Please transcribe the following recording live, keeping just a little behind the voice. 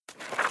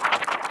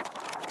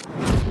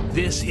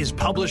This is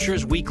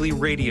Publishers Weekly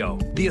Radio,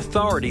 the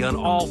authority on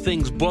all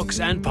things books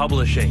and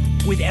publishing,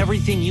 with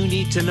everything you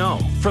need to know,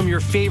 from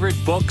your favorite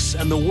books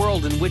and the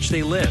world in which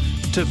they live,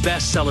 to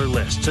bestseller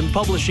lists and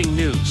publishing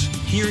news.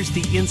 Here's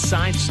the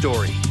inside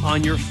story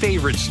on your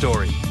favorite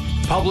story.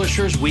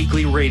 Publishers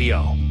Weekly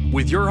Radio,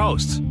 with your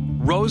hosts,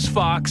 Rose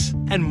Fox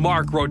and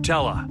Mark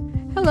Rotella.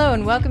 Hello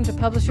and welcome to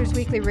Publishers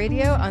Weekly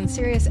Radio on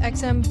Sirius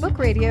XM Book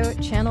Radio,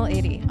 Channel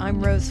 80.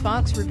 I'm Rose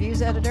Fox,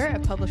 Reviews Editor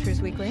at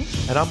Publishers Weekly.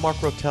 And I'm Mark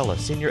Rotella,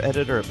 Senior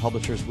Editor at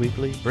Publishers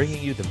Weekly,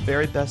 bringing you the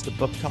very best of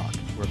book talk.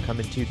 We're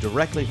coming to you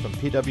directly from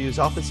PW's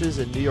offices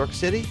in New York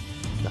City,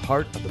 the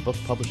heart of the book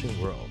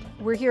publishing world.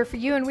 We're here for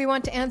you and we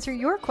want to answer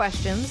your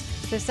questions,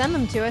 so send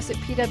them to us at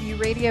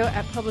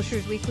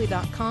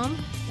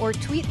pwradio@publishersweekly.com or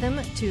tweet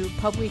them to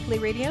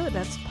PubWeeklyRadio,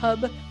 that's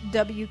Pub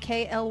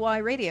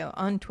WKLY Radio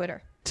on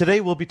Twitter.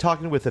 Today we'll be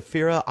talking with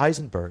Ophira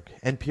Eisenberg,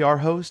 NPR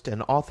host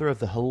and author of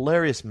the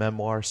hilarious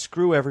memoir,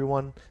 Screw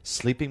Everyone,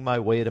 Sleeping My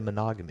Way to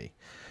Monogamy.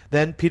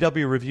 Then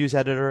PW Reviews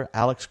editor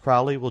Alex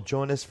Crowley will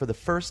join us for the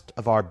first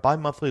of our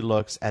bi-monthly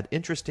looks at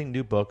interesting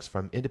new books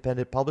from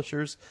independent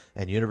publishers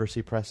and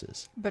university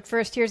presses. But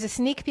first, here's a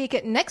sneak peek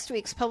at next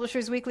week's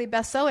Publishers Weekly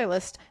bestseller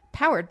list,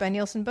 powered by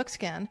Nielsen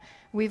Bookscan.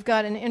 We've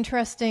got an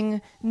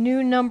interesting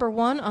new number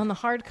one on the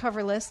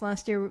hardcover list.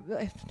 Last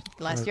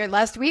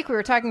week we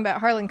were talking about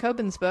Harlan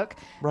Coben's book,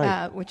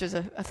 which is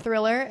a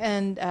thriller,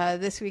 and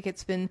this week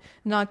it's been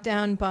knocked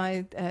down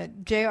by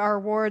J.R.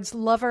 Ward's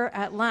Lover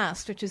at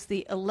Last, which is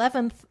the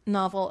 11th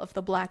novel of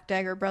the Black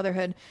Dagger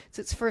Brotherhood. It's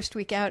its first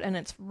week out, and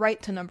it's right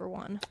to number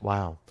one.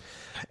 Wow.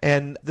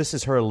 And this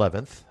is her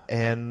 11th.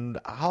 And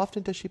how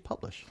often does she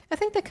publish? I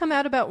think they come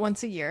out about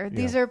once a year.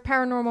 These are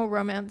paranormal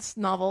romance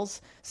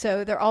novels,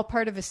 so they're all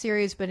part of a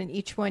series, but in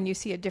each one you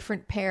see a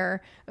different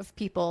pair of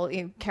people,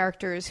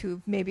 characters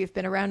who maybe have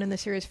been around in the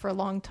series for a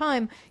long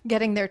time,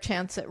 getting their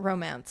chance at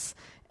romance.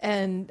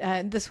 And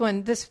this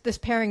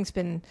pairing's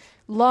been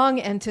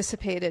long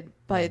anticipated,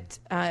 but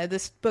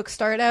this book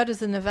started out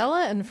as a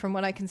novella, and from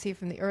what I can see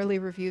from the early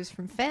reviews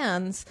from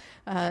fans,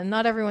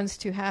 not everyone's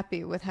too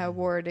happy with how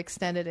Ward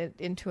extended it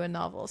into a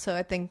novel. So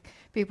I think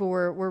people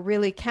were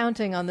really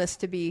counting on this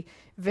to be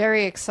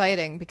very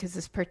exciting, because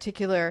this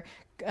particular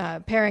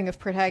pairing of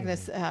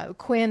protagonists,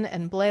 Quinn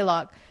and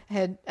Blaylock,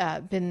 had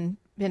been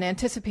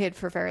anticipated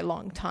for a very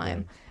long time.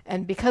 Right.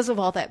 And because of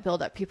all that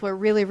buildup, people are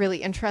really, really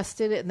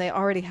interested, and they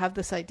already have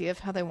this idea of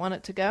how they want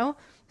it to go.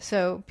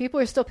 So people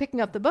are still picking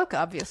up the book,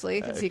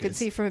 obviously, as you can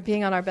see from it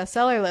being on our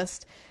bestseller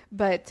list,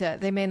 but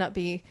they may not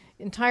be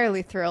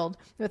entirely thrilled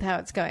with how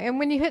it's going. And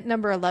when you hit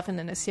number 11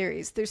 in a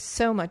series, there's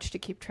so much to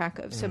keep track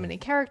of. So many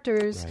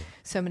characters,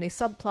 so many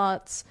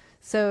subplots.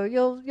 So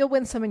you'll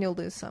win some and you'll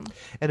lose some.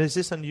 And is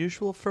this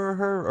unusual for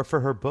her or for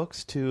her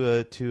books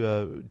to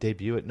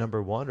debut at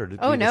number one? Or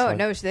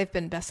no, they've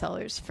been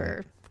bestsellers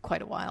for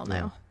quite a while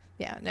now.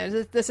 Yeah,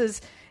 no,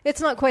 it's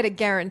not quite a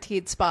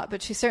guaranteed spot,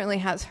 but she certainly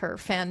has her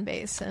fan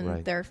base,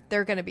 and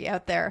they're going to be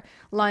out there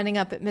lining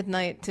up at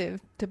midnight to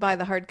buy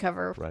the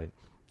hardcover. Right.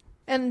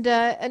 And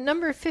at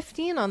number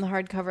 15 on the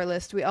hardcover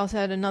list, we also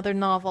had another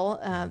novel.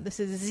 This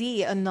is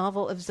Z, a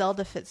novel of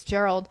Zelda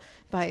Fitzgerald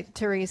by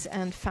Therese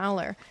Ann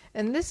Fowler.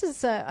 And this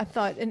is, I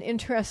thought, an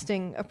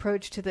interesting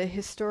approach to the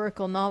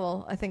historical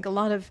novel. I think a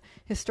lot of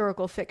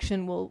historical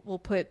fiction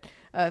will put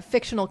a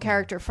fictional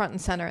character front and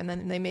center, and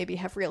then they maybe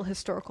have real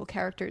historical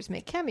characters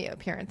make cameo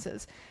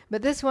appearances.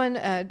 But this one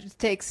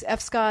takes F.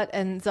 Scott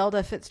and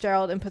Zelda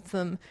Fitzgerald and puts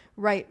them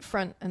right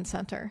front and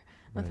center.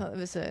 I thought it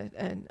was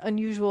an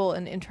unusual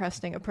and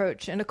interesting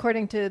approach. And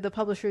according to the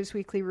Publishers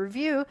Weekly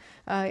Review,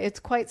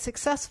 it's quite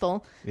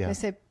successful. They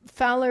say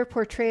Fowler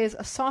portrays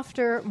a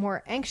softer,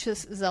 more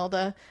anxious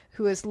Zelda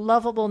who is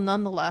lovable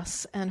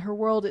nonetheless, and her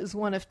world is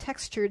one of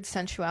textured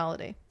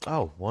sensuality.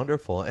 Oh,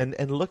 wonderful.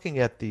 And looking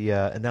at the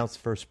announced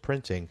first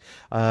printing,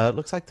 it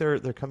looks like they're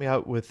coming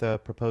out with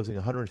proposing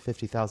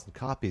 150,000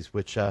 copies,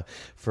 which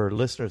for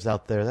listeners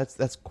out there,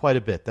 that's quite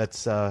a bit.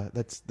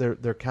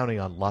 They're counting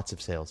on lots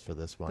of sales for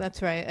this one.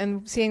 That's right.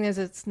 And seeing as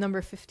it's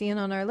number 15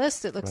 on our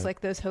list, it looks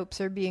like those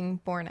hopes are being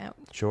borne out.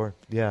 Sure,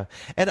 yeah.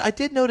 And I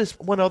did notice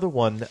one other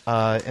one,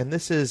 and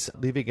this is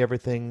Leaving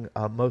Everything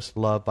Most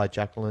Loved by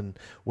Jacqueline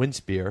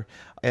Winspear.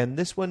 And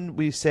this one,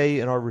 we say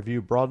in our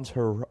review, broadens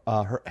her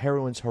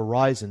heroine's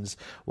horizons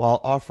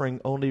while offering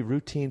only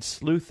routine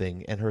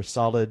sleuthing in her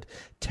solid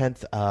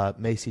 10th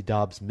Macy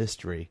Dobbs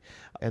mystery.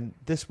 And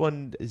this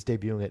one is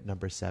debuting at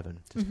number 7,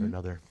 just for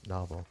another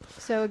novel.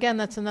 So again,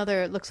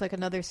 looks like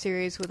another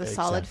series with a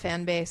solid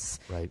fan base.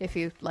 Right. If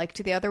you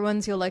liked the other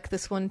ones, you'll like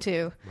this one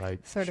too.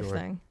 Right. Sort of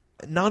thing.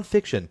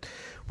 Nonfiction.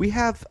 We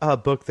have a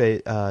book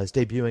that is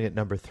debuting at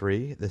number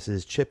 3. This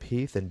is Chip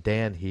Heath and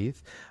Dan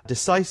Heath.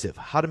 Decisive,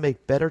 How to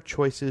Make Better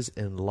Choices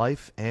in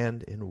Life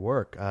and in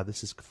Work.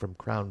 This is from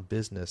Crown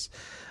Business.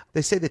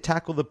 They say they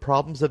tackle the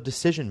problems of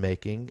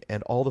decision-making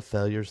and all the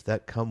failures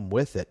that come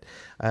with it.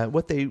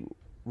 What they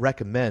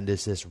recommend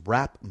is this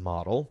WRAP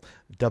model,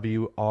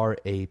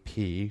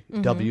 W-R-A-P,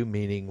 W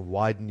meaning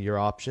widen your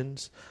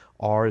options,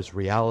 R is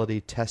reality,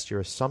 test your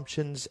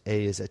assumptions.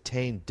 A is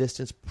attain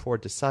distance before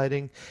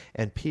deciding.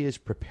 And P is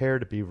prepare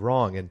to be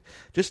wrong. And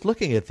just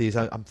looking at these,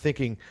 I'm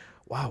thinking,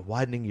 wow,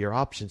 widening your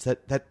options.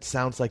 That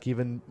sounds like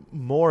even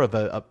more of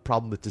a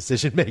problem with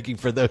decision making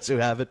for those who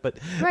have it. But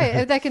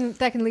right, that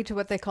can lead to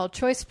what they call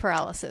choice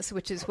paralysis,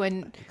 which is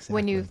when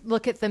you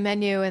look at the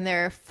menu and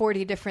there are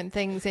 40 different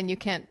things and you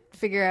can't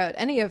figure out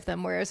any of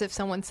them. Whereas if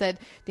someone said,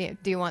 "Do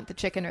you want the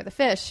chicken or the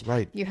fish?"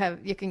 Right, you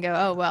can go,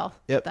 "Oh well,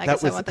 yep, I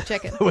guess I want the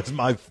chicken." That was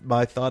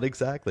my thought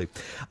exactly.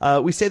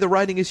 We say the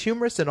writing is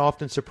humorous and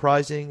often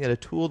surprising, and a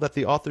tool that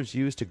the authors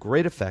use to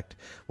great effect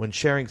when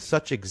sharing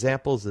such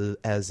examples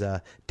as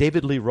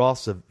David Lee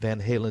Roth of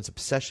Van Halen's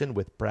obsession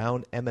with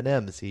brown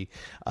M&Ms. He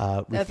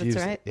refused.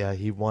 That's right. Yeah,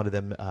 he wanted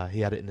them. He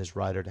had it in his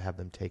rider to have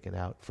them taken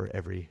out for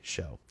every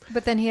show.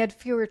 But then he had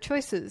fewer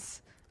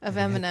choices of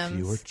M&Ms.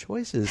 Fewer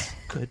choices.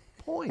 Good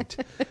point.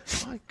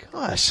 My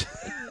gosh.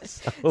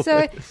 So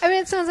I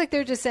mean, it sounds like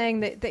they're just saying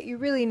that you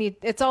really need.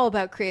 It's all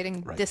about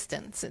creating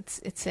distance.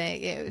 It's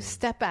a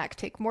step back,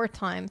 take more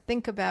time,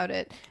 think about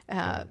it.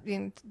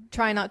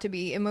 Try not to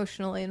be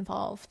emotionally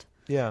involved.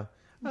 Yeah.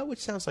 Which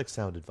sounds like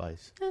sound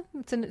advice.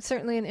 It's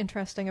certainly an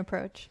interesting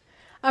approach.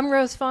 I'm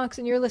Rose Fox,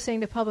 and you're listening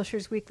to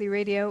Publishers Weekly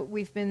Radio.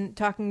 We've been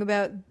talking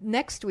about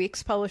next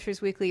week's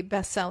Publishers Weekly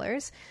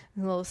bestsellers,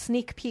 a little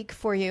sneak peek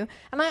for you.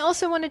 And I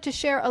also wanted to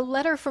share a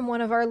letter from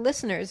one of our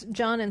listeners,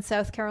 John in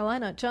South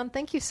Carolina. John,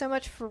 thank you so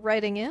much for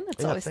writing in.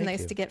 It's always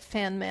nice to get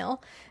fan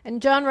mail.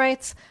 And John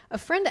writes, "A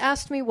friend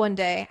asked me one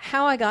day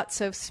how I got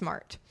so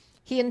smart.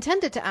 He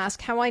intended to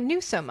ask how I knew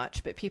so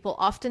much, but people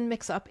often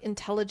mix up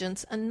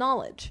intelligence and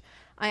knowledge.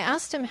 I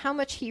asked him how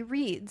much he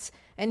reads,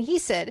 and he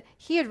said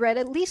he had read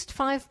at least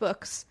 5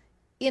 books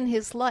in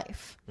his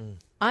life.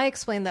 I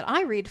explained that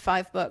I read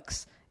 5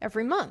 books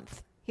every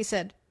month. He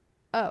said,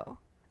 oh,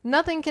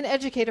 nothing can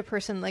educate a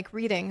person like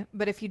reading,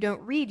 but if you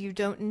don't read, you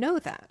don't know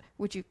that.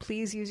 Would you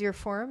please use your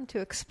forum to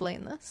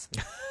explain this?"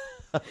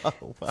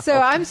 Oh, wow. So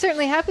I'm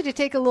certainly happy to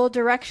take a little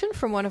direction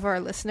from one of our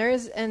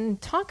listeners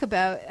and talk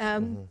about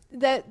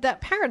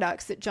that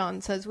paradox that John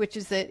says, which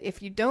is that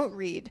if you don't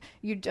read,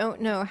 you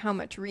don't know how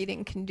much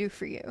reading can do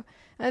for you.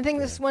 And I think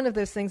this is one of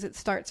those things that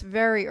starts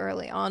very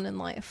early on in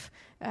life.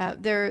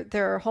 There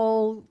are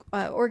whole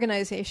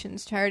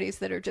organizations, charities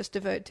that are just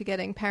devoted to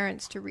getting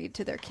parents to read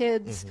to their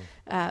kids,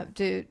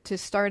 to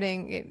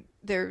starting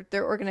their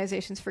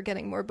organizations for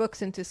getting more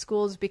books into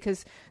schools,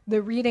 because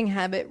the reading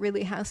habit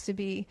really has to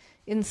be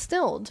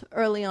instilled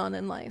early on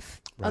in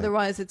life. Right.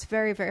 Otherwise, it's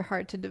very, very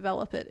hard to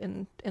develop it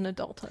in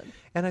adulthood.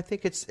 And I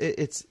think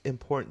it's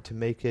important to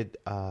make it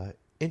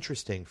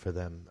interesting for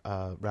them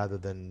rather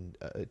than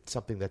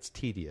something that's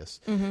tedious.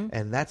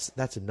 And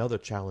that's another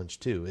challenge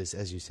too, is,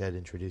 as you said,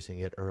 introducing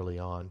it early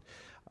on,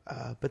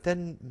 but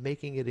then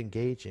making it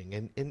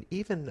engaging. And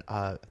even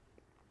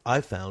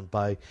I found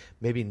by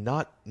maybe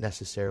not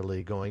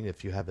necessarily going,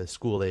 if you have a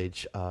school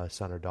age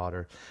son or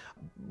daughter,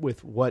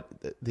 with what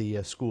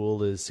the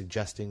school is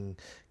suggesting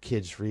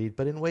kids read,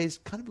 but in ways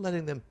kind of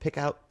letting them pick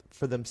out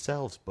for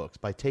themselves books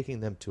by taking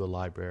them to a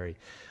library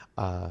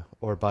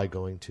or by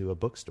going to a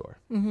bookstore.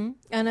 And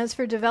as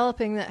for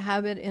developing that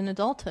habit in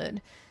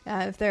adulthood,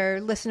 if there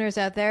are listeners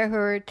out there who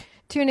are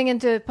tuning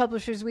into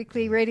Publishers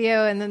Weekly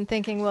Radio and then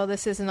thinking, well,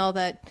 this isn't all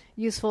that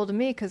useful to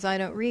me because I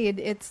don't read,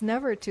 it's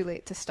never too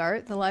late to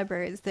start. The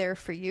library is there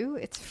for you.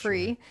 It's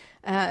free.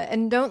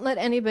 And don't let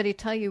anybody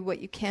tell you what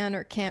you can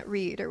or can't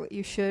read or what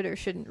you should or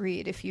shouldn't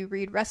read. If you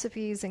read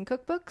recipes and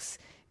cookbooks,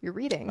 you're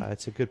reading.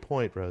 That's a good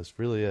point, Rose.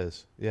 Really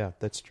is. Yeah,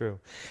 that's true.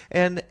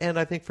 And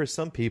I think for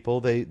some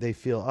people, they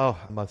feel, oh,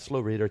 I'm a slow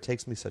reader. It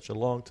takes me such a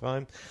long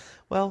time.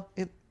 Well,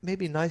 it may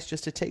be nice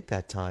just to take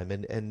that time.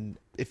 And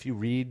if you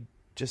read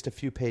just a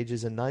few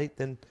pages a night,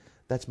 then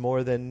that's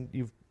more than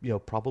you've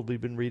probably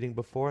been reading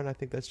before, and I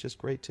think that's just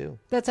great too.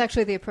 That's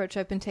actually the approach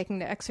I've been taking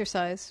to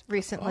exercise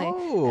recently.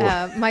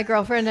 Oh. My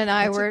girlfriend and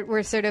I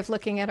were sort of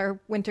looking at our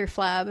winter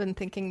flab and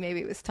thinking maybe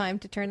it was time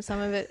to turn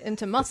some of it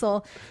into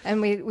muscle,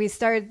 and we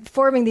started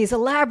forming these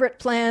elaborate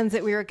plans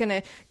that we were going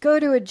to go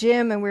to a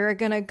gym and we were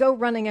going to go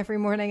running every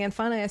morning, and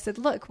finally I said,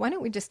 look, why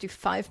don't we just do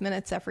 5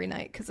 minutes every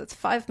night, because it's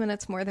 5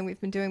 minutes more than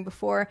we've been doing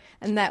before,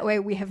 and that way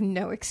we have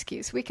no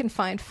excuse. We can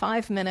find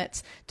 5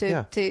 minutes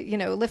to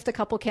lift a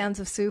couple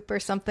cans of soup or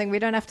something. We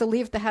don't have to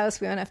leave the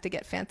house. We don't have to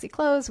get fancy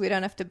clothes. We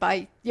don't have to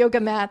buy yoga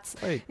mats.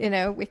 Right.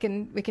 We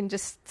can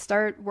just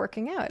start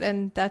working out,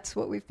 and that's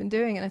what we've been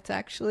doing. And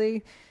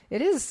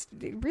it is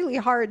really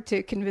hard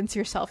to convince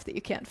yourself that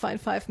you can't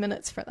find 5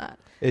 minutes for that.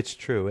 It's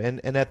true.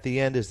 And at the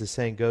end, as the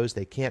saying goes,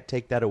 they can't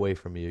take that away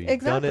from you. You've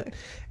done it.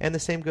 And the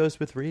same goes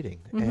with reading.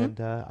 And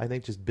I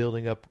think just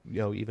building up,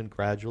 even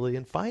gradually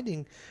and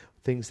finding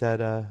things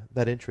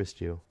that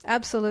interest you.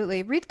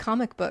 Absolutely. Read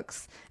comic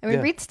books. I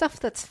mean, read stuff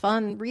that's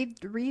fun.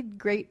 Read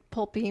great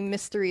pulpy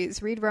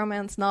mysteries. Read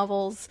romance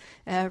novels.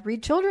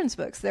 Read children's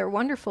books. There are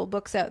wonderful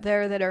books out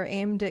there that are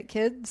aimed at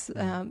kids,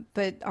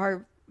 but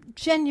are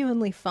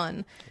genuinely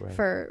fun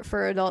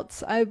for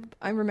adults.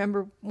 I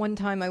remember one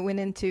time I went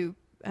into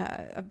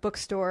a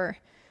bookstore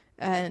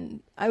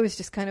and I was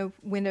just kind of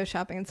window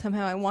shopping, and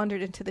somehow I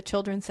wandered into the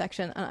children's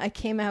section, and I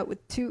came out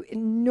with 2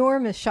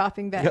 enormous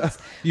shopping bags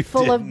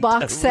full of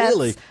box sets.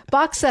 Really?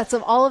 Box sets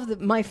of all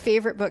of my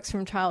favorite books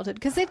from childhood,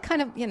 because they'd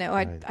kind of,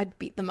 I'd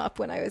beat them up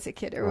when I was a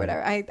kid or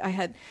whatever. I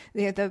had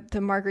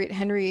the Margaret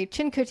Henry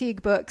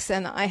Chincoteague books,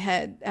 and I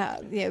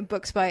had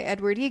books by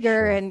Edward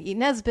Eager and E.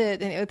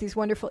 Nesbit, and these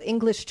wonderful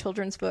English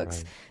children's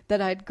books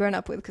that I'd grown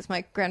up with because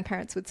my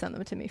grandparents would send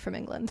them to me from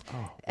England.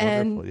 Oh,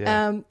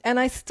 and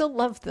I still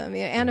love them.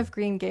 Anne of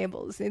Green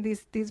Gables.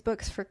 These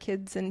books for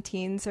kids and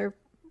teens are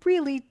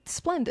really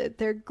splendid.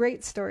 They're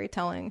great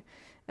storytelling.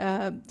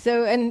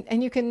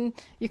 And you can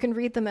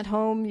read them at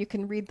home. You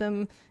can read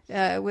them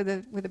with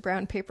a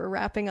brown paper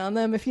wrapping on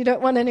them if you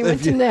don't want anyone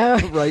to know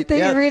that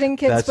you're reading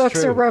kids'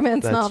 books or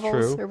romance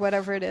novels or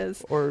whatever it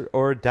is.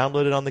 Or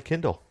download it on the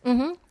Kindle.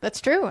 Mm-hmm. That's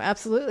true.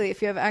 Absolutely.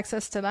 If you have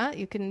access to that,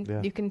 you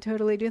can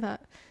totally do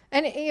that.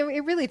 And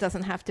it really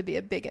doesn't have to be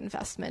a big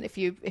investment. If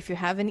you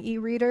have an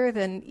e-reader,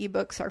 then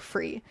ebooks are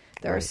free.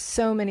 There are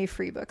so many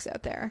free books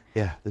out there.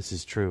 Yeah, this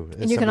is true.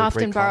 And you can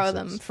often borrow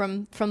them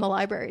from the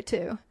library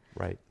too.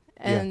 Right.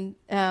 And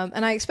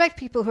I expect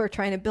people who are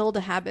trying to build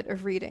a habit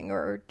of reading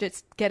or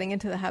just getting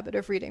into the habit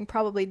of reading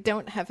probably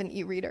don't have an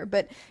e-reader.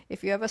 But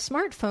if you have a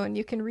smartphone,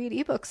 you can read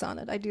ebooks on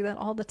it. I do that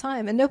all the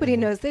time. And nobody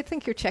knows. They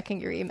think you're checking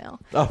your email.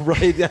 Oh,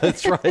 right. Yeah,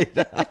 that's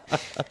right.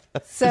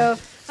 So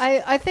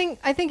I think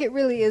it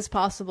really is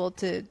possible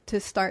to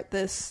start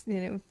this,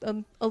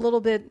 a little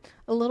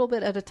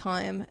bit at a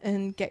time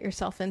and get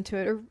yourself into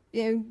it, or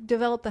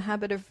develop the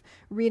habit of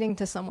reading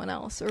to someone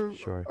else,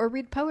 or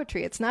read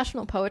poetry. It's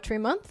National Poetry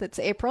Month. It's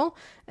April,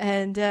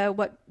 and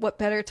what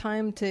better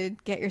time to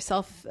get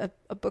yourself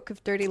a book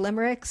of dirty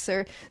limericks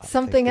or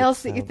something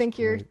else that you think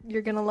you're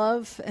going to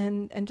love,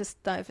 and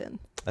just dive in.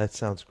 That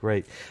sounds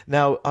great.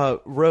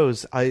 Now,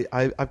 Rose,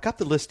 I've got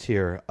the list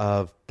here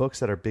of books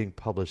that are being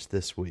published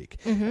this week,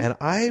 and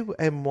I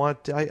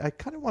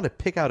kind of want to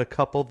pick out a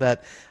couple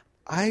that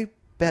I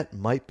bet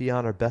might be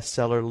on our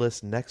bestseller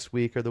list next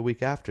week or the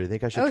week after. You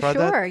think I should try that?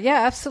 Oh, sure.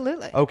 Yeah,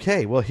 absolutely.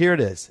 Okay, well, here it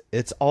is.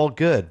 It's All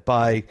Good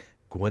by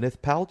Gwyneth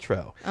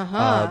Paltrow.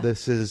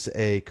 This is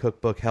a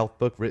cookbook, health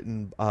book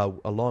written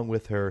along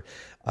with her,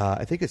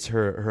 I think it's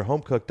her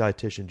home cook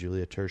dietitian,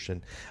 Julia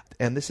Turshen.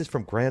 And this is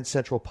from Grand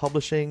Central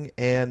Publishing,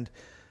 and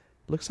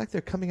looks like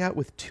they're coming out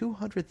with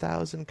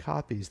 200,000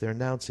 copies. They're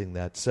announcing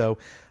that. So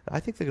I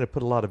think they're going to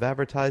put a lot of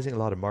advertising, a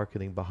lot of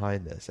marketing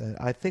behind this. And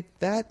I think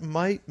that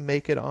might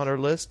make it on our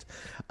list.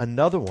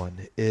 Another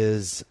one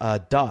is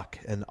Duck,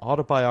 an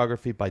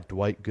autobiography by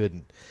Dwight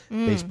Gooden.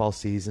 Baseball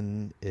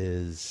season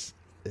is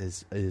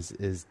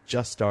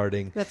just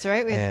starting. That's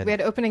right. We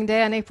had opening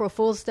day on April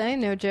Fool's Day.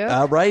 No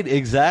joke. Right.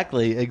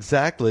 Exactly.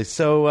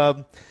 So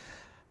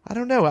I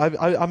don't know.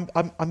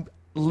 I'm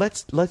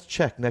Let's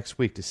check next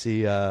week to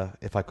see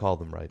if I call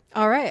them right.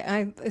 All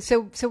right.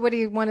 So what do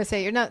you want to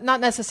say? You're not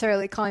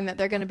necessarily calling that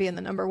they're going to be in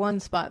the number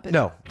 1 spot, but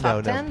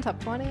top 10, top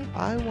 20?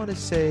 I want to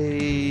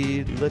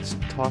say let's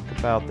talk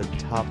about the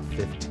top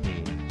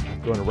 15.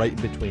 I'm going right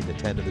in between the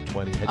 10 and the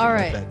 20. All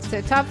right. So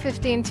top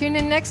 15. Tune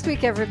in next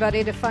week,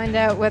 everybody, to find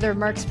out whether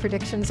Mark's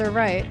predictions are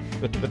right.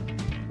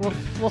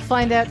 We'll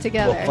find out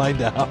together. We'll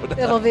find out.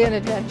 It'll be an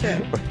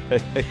adventure.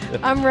 Right.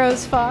 I'm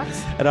Rose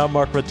Fox. And I'm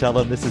Mark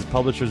Rotella, and this is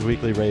Publishers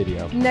Weekly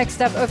Radio. Next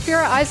up,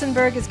 Ophira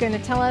Eisenberg is going to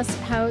tell us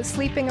how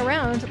sleeping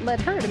around led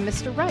her to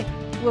Mr. Right.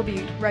 We'll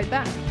be right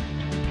back.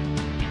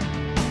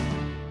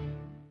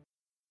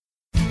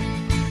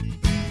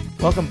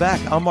 Welcome back.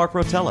 I'm Mark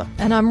Rotella.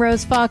 And I'm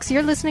Rose Fox.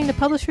 You're listening to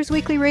Publishers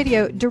Weekly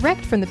Radio,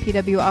 direct from the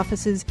PW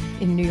offices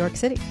in New York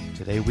City.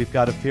 Today we've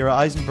got Ophira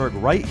Eisenberg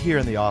right here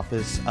in the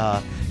office.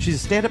 She's a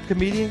stand-up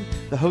comedian,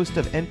 the host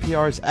of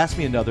NPR's Ask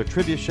Me Another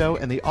trivia show,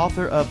 and the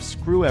author of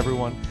Screw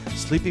Everyone,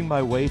 Sleeping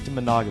My Way to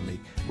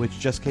Monogamy, which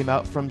just came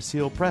out from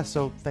Seal Press.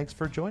 So thanks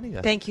for joining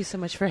us. Thank you so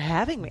much for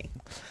having me.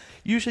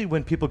 Usually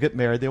when people get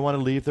married, they want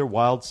to leave their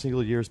wild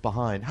single years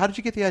behind. How did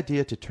you get the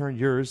idea to turn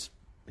yours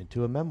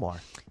into a memoir?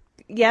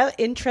 Yeah,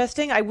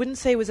 interesting. I wouldn't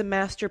say it was a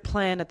master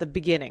plan at the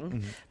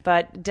beginning,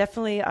 but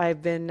definitely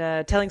I've been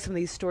telling some of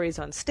these stories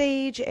on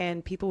stage,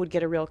 and people would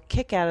get a real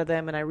kick out of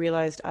them, and I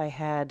realized I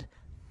had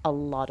a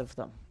lot of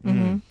them.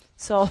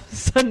 So all of a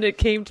sudden it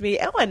came to me,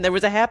 and there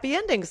was a happy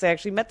ending because I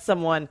actually met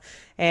someone,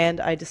 and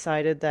I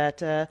decided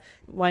that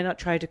why not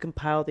try to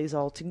compile these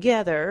all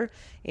together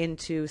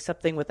into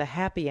something with a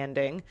happy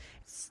ending.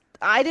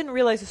 I didn't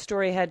realize the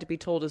story had to be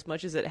told as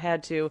much as it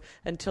had to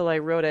until I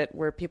wrote it,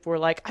 where people were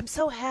like, I'm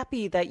so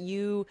happy that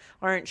you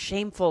aren't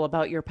shameful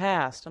about your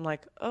past. I'm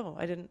like, oh,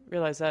 I didn't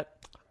realize that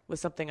was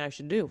something I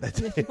should do.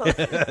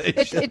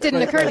 It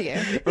didn't occur to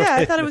you. Yeah,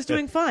 I thought I was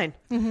doing fine.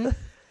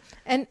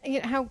 And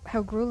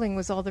how grueling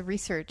was all the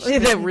research?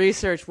 The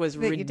research was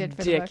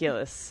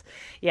ridiculous.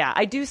 Yeah,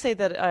 I do say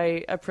that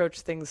I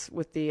approach things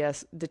with the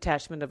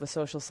detachment of a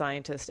social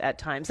scientist at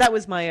times. That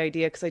was my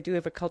idea, because I do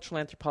have a cultural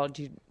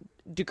anthropology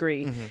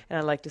degree, and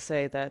I like to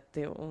say that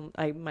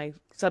my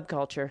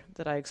subculture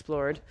that I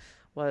explored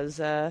was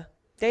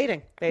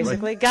dating,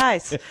 basically,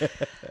 guys.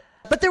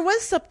 But there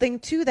was something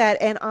to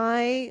that, and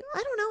I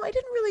don't know, I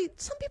didn't really,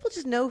 some people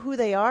just know who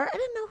they are. I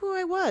didn't know who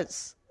I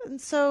was. And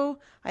so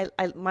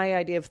my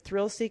idea of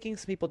thrill seeking,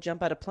 some people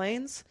jump out of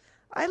planes.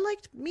 I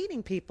liked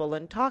meeting people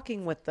and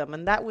talking with them,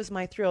 and that was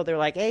my thrill. They're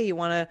like, hey, you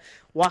want to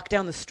walk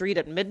down the street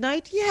at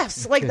midnight?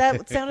 Yes, like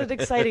that sounded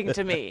exciting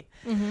to me.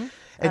 Mm-hmm.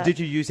 And did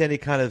you use any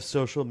kind of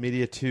social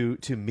media to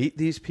meet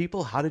these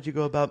people? How did you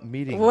go about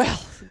meeting?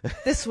 Well,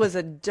 this was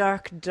the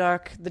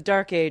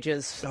dark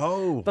ages.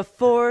 Oh.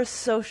 Before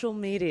social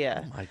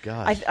media. Oh, my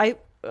gosh.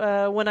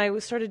 When I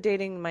started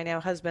dating my now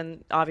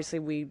husband,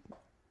 obviously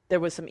there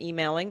was some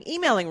emailing.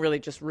 Emailing really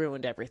just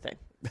ruined everything.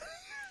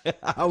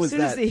 How was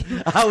that? Susie.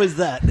 How is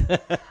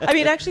that? I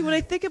mean, actually, when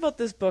I think about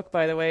this book,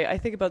 by the way, I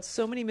think about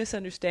so many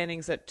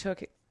misunderstandings that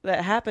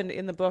happened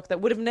in the book that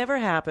would have never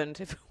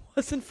happened if it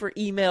wasn't for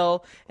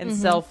email and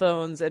cell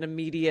phones and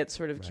immediate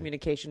sort of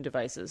communication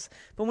devices.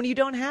 But when you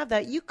don't have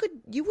that, you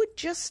would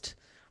just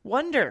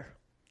wonder.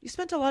 You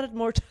spent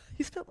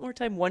more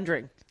time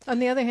wondering. On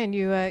the other hand,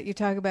 you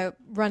talk about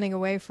running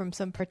away from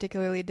some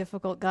particularly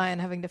difficult guy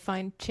and having to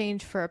find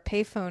change for a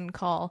payphone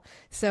call.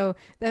 So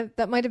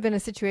that might have been a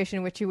situation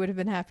in which you would have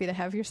been happy to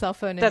have your cell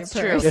phone in That's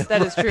your purse. true.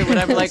 That is true. When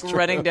I'm like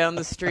running down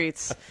the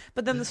streets,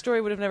 but then the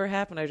story would have never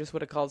happened. I just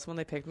would have called someone.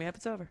 They picked me up.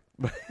 It's over.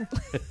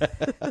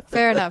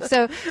 Fair enough.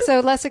 So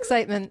less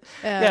excitement.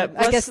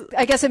 I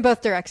guess in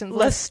both directions.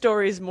 Less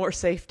stories, more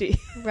safety.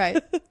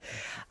 Right.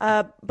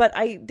 But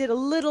I did a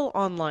little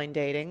online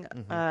dating.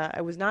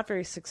 I was not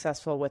very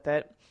successful with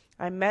it.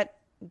 I met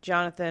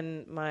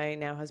Jonathan, my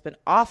now husband,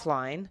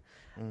 offline.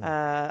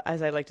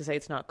 As I like to say,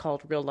 it's not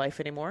called real life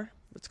anymore.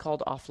 It's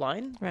called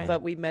offline. Right.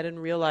 But we met in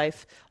real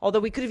life.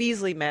 Although we could have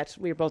easily met.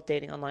 We were both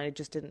dating online. It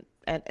just didn't.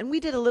 And we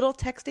did a little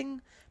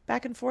texting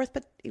back and forth,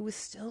 but it was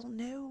still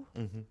new.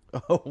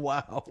 Oh,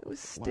 wow. It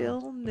was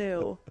still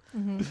new.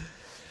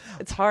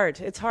 It's hard.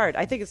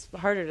 I think it's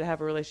harder to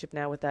have a relationship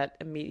now with that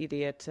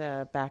immediate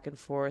back and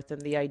forth,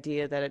 and the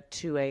idea that at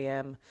 2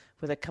 a.m.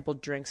 with a couple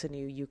drinks in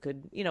you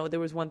could, there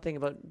was one thing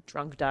about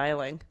drunk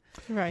dialing.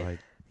 Right.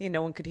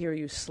 No one could hear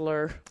you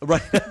slur.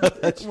 Right.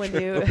 That's when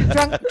true. you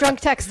drunk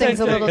texting's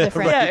a little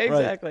different. Yeah,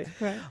 exactly.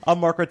 Right. I'm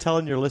Mark Rattel,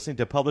 and you're listening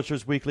to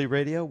Publishers Weekly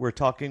Radio. We're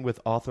talking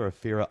with author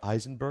Ophira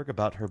Eisenberg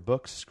about her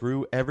book,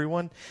 Screw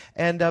Everyone.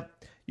 And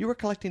you were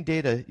collecting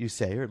data, you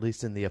say, or at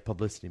least in the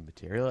publicity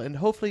material, and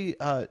hopefully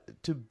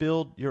to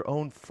build your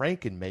own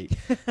Frankenmate.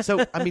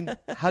 So, I mean,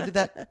 how did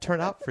that turn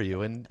out for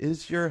you? And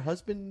is your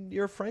husband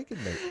your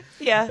Frankenmate?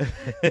 Yeah,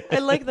 I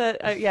like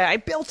that. I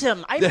built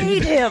him. I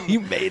made him.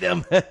 You made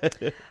him.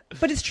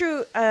 But it's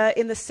true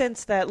in the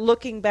sense that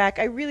looking back,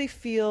 I really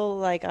feel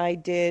like I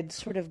did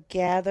sort of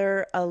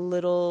gather a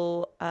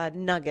little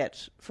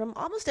nugget from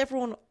almost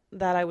everyone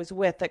that I was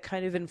with that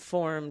kind of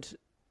informed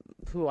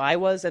who I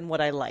was and what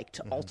I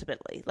liked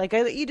ultimately. Like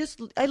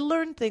I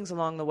learned things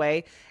along the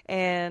way,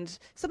 and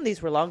some of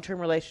these were long-term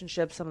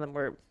relationships, some of them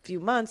were a few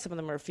months, some of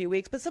them were a few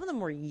weeks, but some of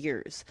them were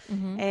years.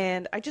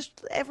 And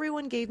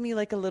everyone gave me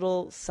like a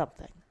little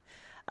something.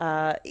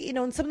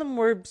 And some of them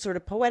were sort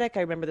of poetic.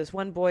 I remember this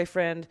one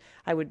boyfriend,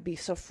 I would be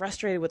so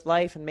frustrated with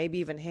life, and maybe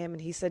even him,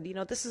 and he said,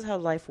 this is how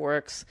life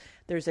works.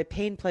 There's a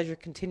pain-pleasure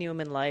continuum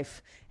in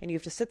life, and you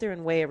have to sit there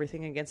and weigh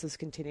everything against this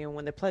continuum.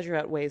 When the pleasure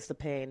outweighs the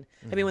pain,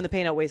 I mean, when the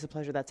pain outweighs the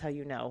pleasure, that's how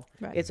you know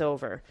it's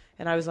over.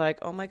 And I was like,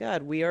 oh my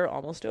God, we are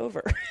almost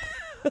over.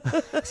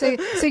 So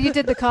you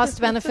did the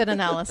cost-benefit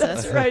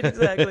analysis. Right,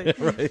 exactly.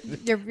 Right.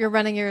 You're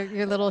running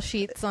your little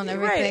sheets on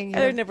everything.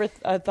 Right. I never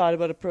thought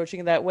about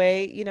approaching it that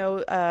way.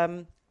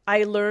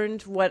 I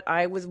learned what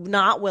I was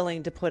not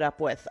willing to put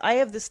up with. I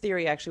have this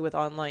theory actually with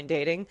online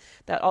dating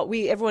that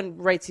everyone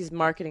writes these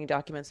marketing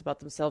documents about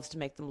themselves to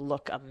make them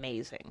look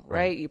amazing,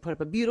 right? You put up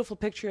a beautiful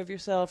picture of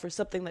yourself or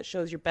something that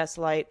shows your best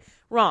light.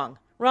 Wrong.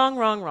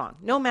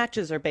 No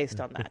matches are based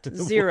on that.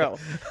 Zero.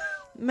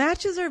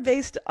 Matches are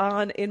based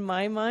on, in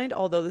my mind,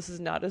 although this is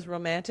not as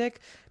romantic,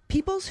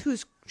 people's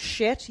whose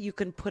shit you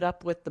can put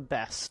up with the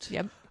best.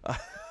 Yep.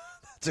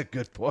 That's a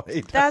good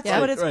point. That's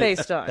what it's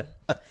based on.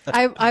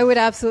 I would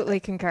absolutely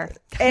concur.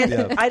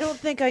 And I don't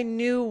think I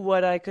knew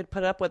what I could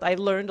put up with. I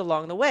learned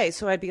along the way.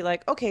 So I'd be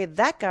like, okay,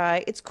 that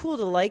guy, it's cool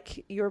to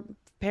like your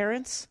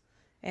parents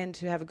and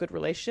to have a good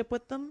relationship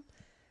with them.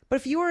 But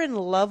if you are in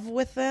love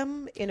with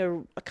them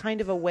in a kind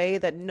of a way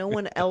that no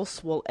one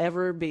else will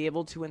ever be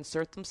able to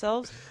insert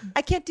themselves,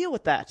 I can't deal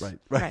with that.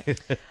 Right.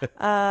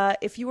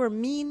 If you are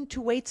mean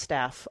to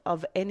waitstaff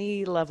of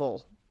any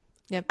level,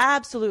 Yep.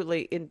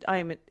 absolutely.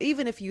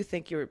 Even if you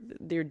think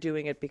they're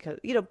doing it because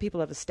people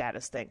have a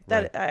status thing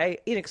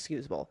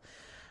inexcusable.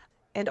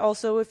 And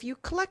also, if you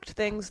collect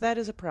things, that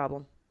is a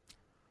problem.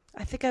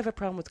 I think I have a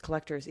problem with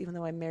collectors, even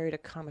though I married a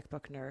comic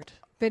book nerd.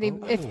 But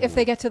if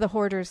they get to the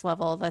hoarders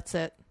level, that's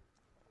it.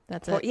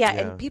 That's it. Yeah,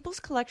 and people's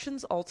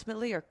collections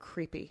ultimately are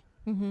creepy.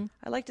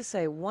 I like to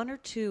say 1 or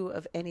 2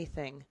 of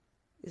anything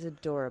is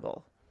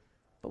adorable,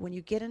 but when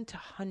you get into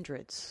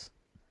hundreds,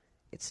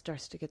 it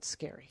starts to get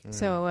scary.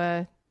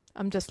 So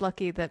I'm just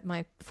lucky that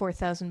my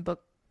 4,000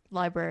 book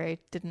library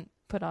didn't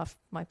put off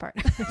my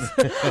partner.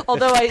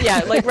 Although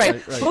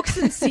right. Books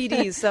and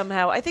CDs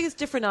somehow. I think it's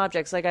different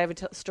objects. Like I have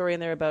a story in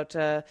there about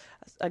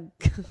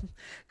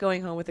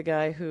going home with a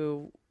guy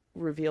who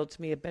revealed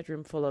to me a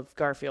bedroom full of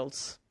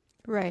Garfields.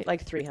 Right.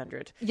 Like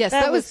 300. Yes,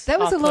 that was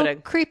a little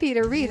creepy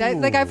to read.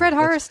 I've read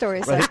horror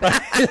stories like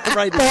that.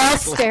 Right. They're all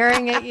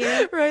staring at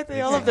you. Right.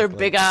 They all have their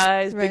big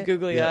eyes, big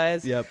googly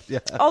eyes. Yep. Yeah.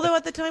 Although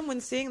at the time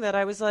when seeing that,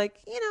 I was like,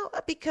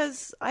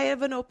 because I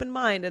have an open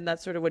mind and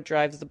that's sort of what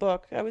drives the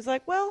book. I was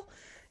like, well,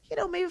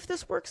 maybe if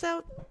this works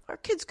out, our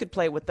kids could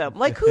play with them.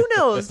 Like, who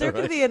knows? There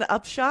could be an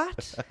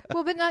upshot.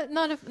 Well, but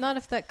not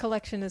if that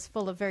collection is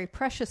full of very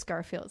precious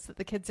Garfields that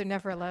the kids are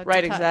never allowed to touch.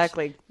 Right,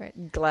 exactly.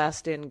 Right.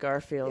 Glassed-in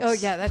Garfields. Oh,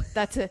 yeah,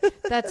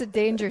 that's a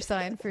danger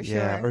sign for sure.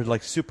 Yeah, or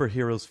like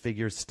superheroes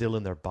figures still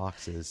in their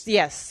boxes.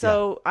 Yes,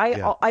 so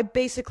I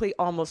basically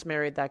almost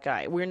married that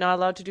guy. We're not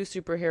allowed to do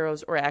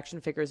superheroes or action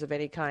figures of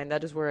any kind.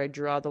 That is where I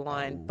draw the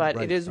line.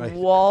 But it is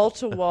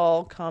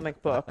wall-to-wall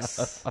comic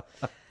books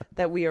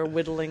that we are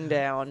whittling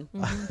down.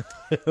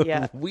 Mm-hmm.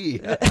 Yeah.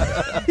 We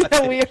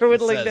are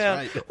whittling down.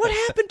 Right. What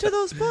happened to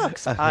those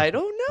books? I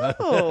don't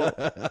know.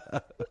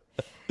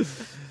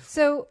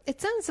 So it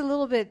sounds a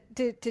little bit,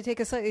 to take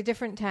a slightly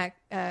different tack,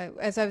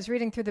 as I was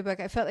reading through the book,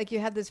 I felt like you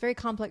had this very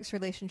complex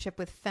relationship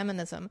with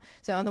feminism.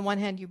 So on the one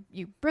hand,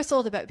 you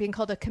bristled about being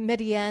called a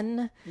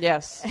comedienne.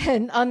 Yes.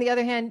 And on the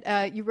other hand,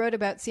 you wrote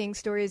about seeing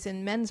stories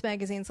in men's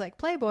magazines like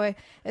Playboy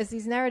as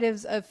these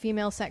narratives of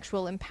female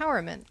sexual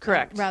empowerment.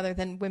 Correct. Rather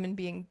than women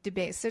being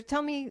debased. So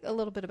tell me a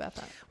little bit about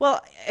that.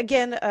 Well,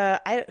 again,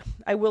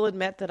 I will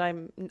admit that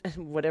I'm,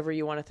 whatever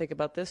you want to think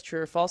about this,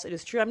 true or false, it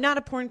is true. I'm not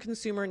a porn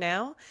consumer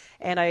now,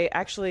 and I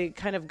actually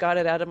kind of got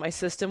it out of my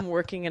system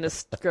working in a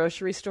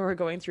grocery store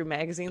going through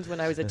magazines when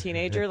I was a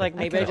teenager. Like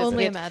maybe I just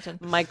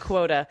hit my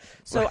quota.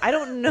 So I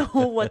don't know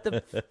what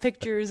the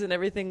pictures and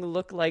everything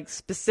look like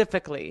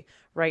specifically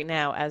right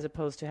now as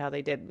opposed to how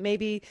they did.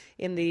 Maybe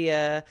in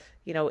the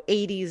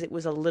 80s it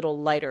was a little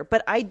lighter,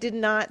 but I did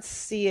not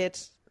see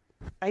it.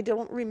 I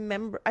don't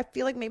remember. I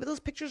feel like maybe those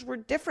pictures were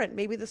different.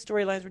 Maybe the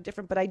storylines were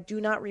different, but I do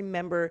not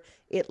remember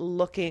it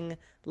looking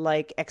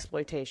like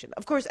exploitation.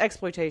 Of course,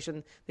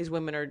 exploitation, these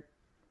women are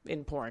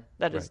in porn.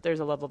 That is, there's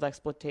a level of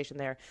exploitation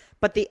there.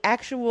 But the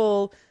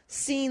actual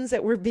scenes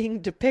that were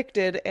being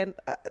depicted and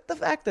the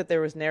fact that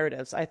there was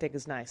narratives, I think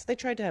is nice. They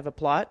tried to have a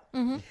plot,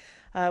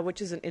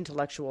 which is an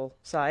intellectual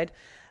side,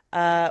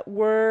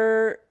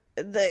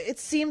 it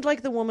seemed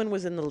like the woman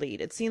was in the lead.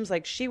 It seems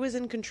like she was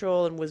in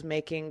control and was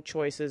making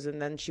choices,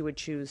 and then she would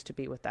choose to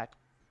be with that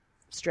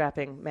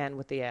strapping man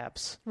with the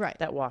abs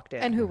that walked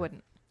in. And who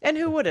wouldn't? And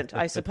who wouldn't,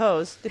 I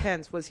suppose.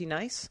 Depends. Was he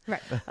nice?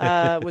 Right.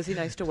 Was he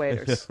nice to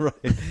waiters? Right.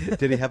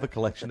 Did he have a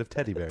collection of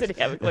teddy bears? Did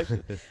he have a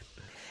collection?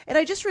 And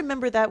I just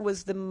remember that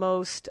was the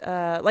most,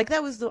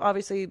 that was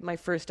obviously my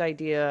first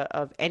idea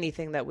of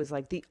anything that was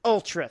like the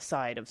ultra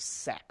side of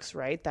sex,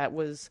 right? That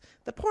was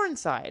the porn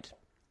side.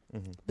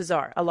 Mm-hmm.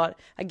 Bizarre. A lot.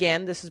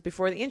 Again, this is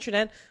before the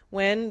internet,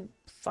 when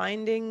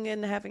finding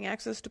and having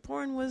access to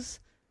porn was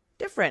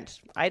different.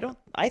 I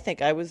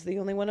think I was the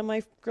only one of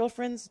my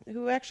girlfriends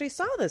who actually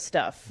saw this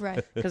stuff.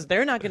 Right. Because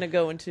they're not going to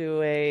go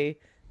into a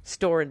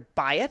store and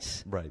buy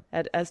it. Right.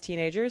 As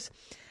teenagers.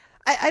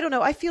 I don't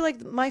know. I feel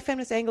like my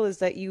feminist angle is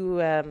that you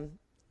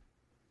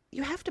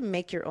have to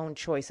make your own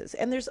choices.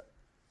 And there's,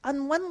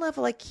 on one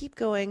level, I keep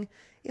going,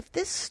 if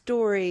this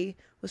story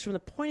was from the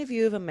point of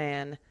view of a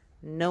man,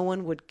 no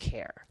one would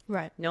care.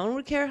 Right. No one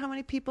would care how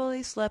many people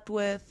he slept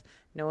with.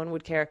 No one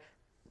would care,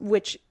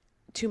 which,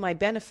 to my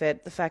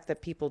benefit, the fact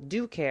that people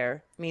do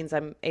care means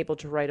I'm able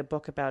to write a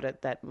book about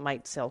it that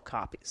might sell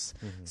copies.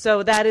 Mm-hmm.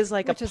 So that is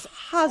like which is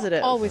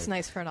positive. Always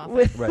nice for an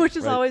author. Which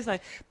is always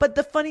nice. But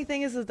the funny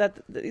thing is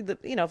that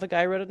if a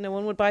guy wrote it, no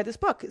one would buy this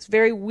book. It's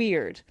very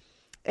weird.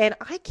 And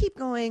I keep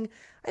going,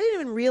 I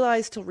didn't even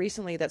realize till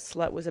recently that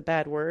slut was a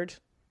bad word.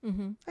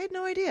 Mm-hmm. I had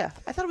no idea.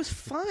 I thought it was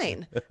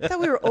fine. I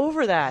thought we were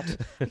over that.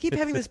 I keep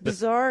having this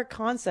bizarre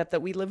concept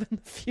that we live in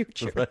the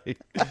future. Right.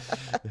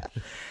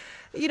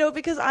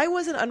 Because I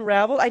wasn't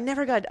unraveled. I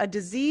never got a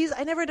disease.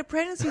 I never had a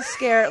pregnancy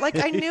scare. Like,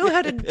 I knew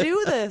how to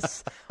do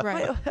this.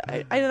 Right.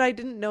 I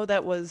didn't know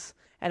that was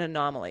an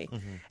anomaly.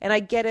 Mm-hmm. And I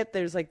get it.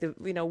 There's like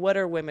what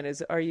are women?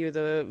 Are you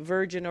the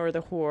virgin or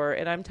the whore?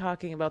 And I'm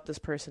talking about this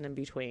person in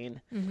between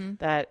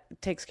that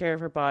takes care of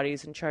her body,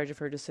 is in charge of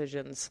her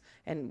decisions,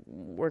 and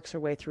works her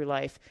way through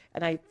life.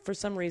 And for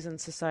some reason,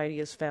 society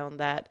has found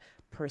that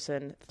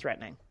person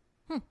threatening.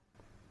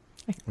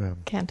 I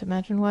can't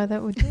imagine why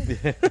that would be.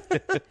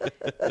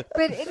 But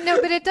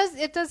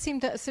it does seem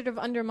to sort of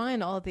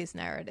undermine all of these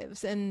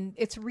narratives and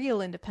its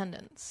real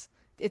independence.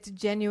 It's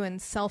genuine,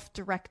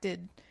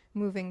 self-directed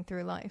moving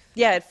through life.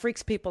 Yeah, it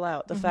freaks people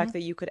out. The fact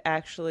that you could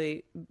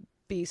actually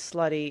be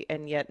slutty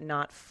and yet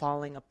not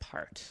falling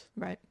apart.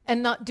 Right.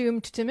 And not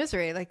doomed to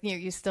misery. Like,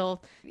 you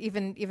still,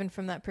 even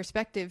from that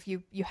perspective,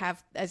 you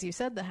have, as you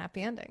said, the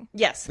happy ending.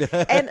 Yes.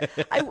 And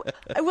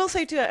I will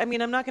say too, I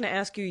mean, I'm not going to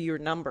ask you your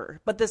number,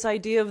 but this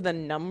idea of the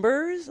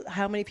numbers,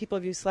 how many people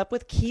have you slept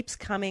with, keeps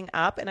coming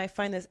up. And I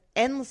find this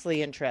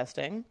endlessly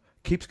interesting.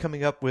 keeps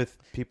coming up with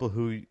people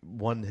who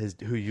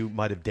you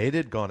might have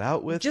dated, gone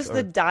out with? Just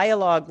the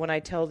dialogue when I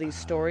tell these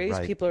stories.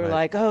 right, people are right.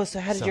 like, oh, so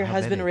how did So your how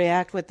husband many?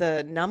 react with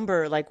the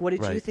number? Like, what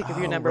did you Right. think of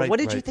your Oh, number? right, What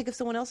did you right. think of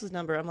someone else's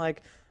number? I'm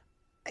like,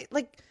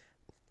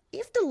 you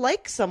have to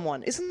like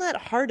someone. Isn't that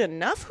hard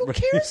enough? Who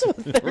cares what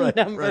their Right,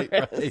 number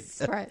right, is?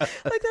 Right. Like,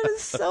 that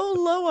is so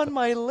low on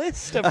my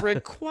list of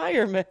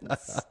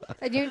requirements.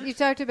 And you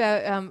talked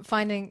about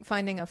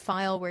finding a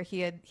file where he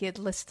had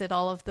listed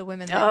all of the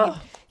women that Oh.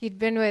 he'd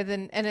been with,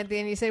 and at the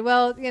end you say,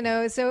 well,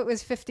 so it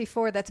was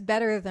 54. That's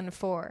better than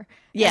 4.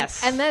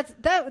 Yes. and that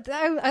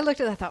I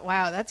looked at that, I thought,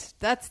 wow,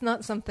 that's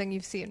not something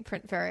you see in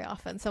print very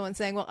often. Someone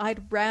saying, well,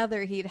 I'd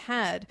rather he'd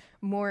had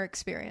more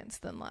experience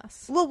than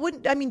less. Well,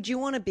 do you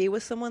want to be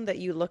with someone that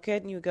you look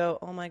at and you go,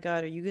 oh my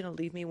God, are you going to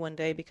leave me one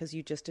day because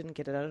you just didn't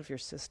get it out of your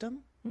system?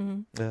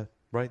 Yeah,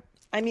 right.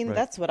 I mean, Right.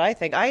 that's what I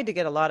think. I had to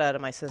get a lot out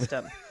of my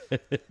system.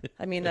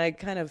 I mean, I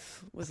kind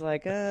of was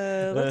like,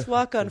 let's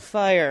walk on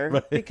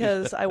fire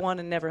because I want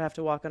to never have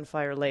to walk on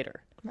fire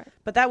later. Right.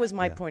 But that was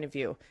my point of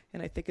view,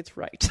 and I think it's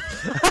right.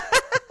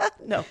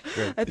 No,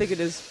 I think it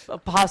is a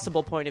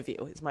possible point of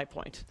view, is my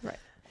point. Right.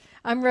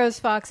 I'm Rose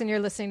Fox, and you're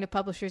listening to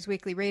Publishers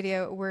Weekly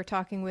Radio. We're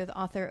talking with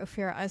author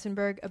Ophira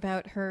Eisenberg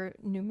about her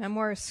new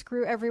memoir,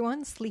 Screw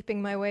Everyone,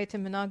 Sleeping My Way to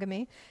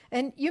Monogamy.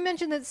 And you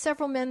mentioned that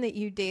several men that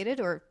you dated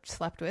or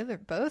slept with, or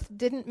both,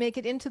 didn't make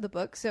it into the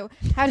book. So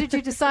how did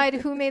you decide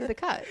who made the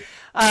cut?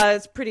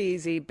 It's pretty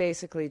easy.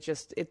 Basically,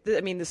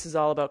 this is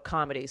all about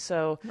comedy.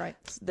 So Right.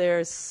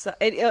 there's,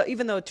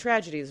 even though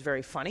tragedy is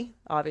very funny,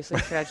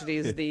 obviously tragedy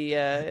is the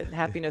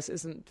happiness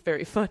isn't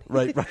very funny.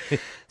 Right.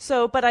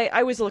 So, but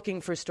I was looking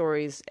for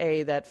stories,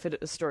 that fit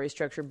a story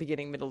structure,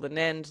 beginning, middle, and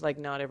end. Like,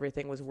 not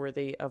everything was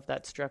worthy of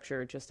that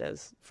structure, just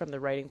as from the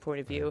writing point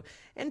of view.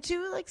 And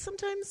two, like,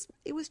 sometimes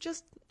it was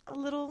just a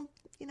little,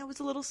 it was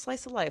a little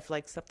slice of life.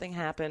 Like, something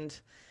happened,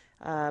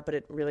 but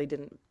it really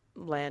didn't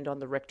land on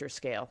the Richter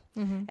scale.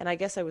 Mm-hmm. And I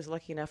guess I was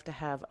lucky enough to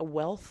have a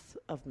wealth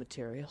of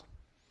material.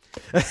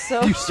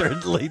 So, You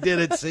certainly did,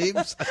 it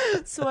seems.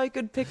 so I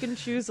could pick and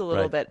choose a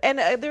little Right. bit. And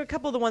there are a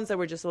couple of the ones that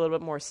were just a little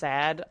bit more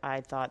sad.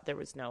 I thought there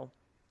was no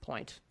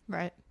point.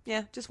 Right.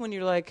 Yeah, just when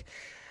you're like,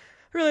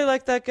 really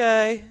like that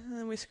guy, and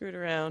then we screwed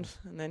around,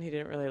 and then he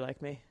didn't really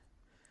like me.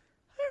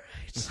 All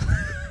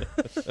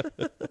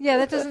right. Yeah,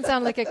 that doesn't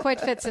sound like it quite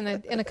fits in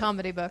a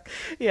comedy book.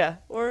 Yeah,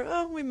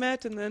 or we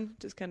met and then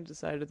just kind of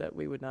decided that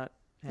we would not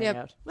hang Yep.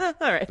 out.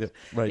 All right. Yep,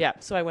 right. Yeah,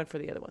 so I went for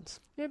the other ones.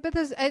 Yeah, but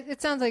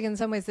it sounds like in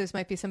some ways those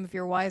might be some of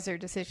your wiser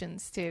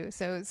decisions too.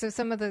 So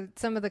some of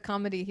the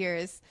comedy here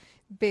is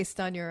based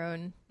on your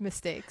own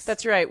mistakes.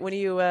 That's right. When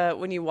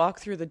you walk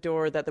through the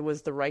door that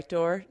was the right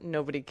door,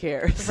 nobody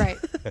cares. right.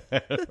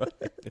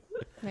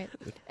 Right.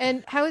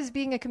 And how is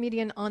being a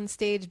comedian on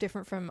stage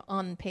different from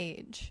on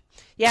page?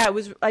 Yeah, it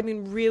was,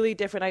 really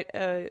different.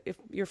 If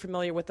you're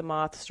familiar with the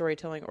Moth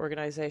Storytelling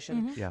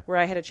Organization, Yeah. where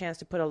I had a chance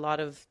to put a lot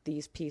of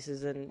these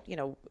pieces in,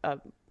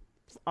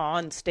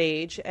 on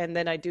stage, and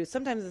then I do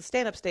sometimes the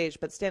stand-up stage,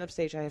 but stand-up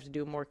stage I have to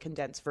do a more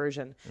condensed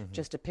version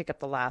just to pick up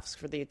the laughs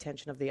for the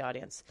attention of the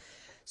audience.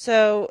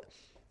 So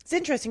it's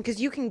interesting because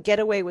you can get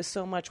away with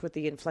so much with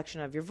the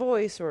inflection of your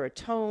voice or a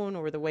tone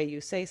or the way you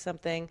say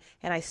something.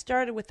 And I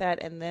started with that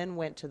and then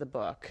went to the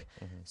book.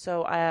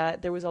 So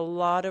there was a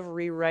lot of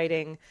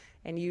rewriting,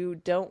 and you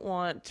don't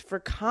want, for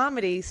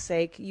comedy's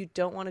sake, you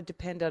don't want to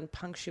depend on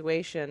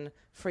punctuation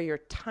for your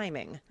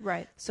timing.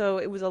 Right. So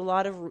it was a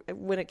lot of,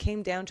 when it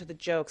came down to the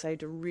jokes, I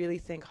had to really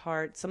think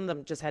hard. Some of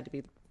them just had to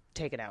be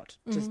taken out.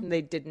 Just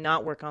they did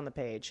not work on the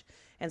page.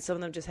 And some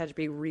of them just had to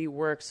be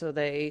reworked, so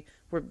they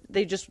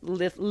just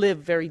live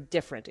very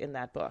different in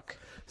that book.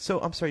 So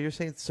I'm sorry, you're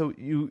saying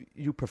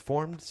you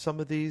performed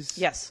some of these?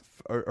 Yes.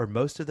 Or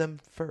most of them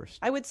first?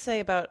 I would say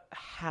about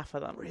half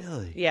of them.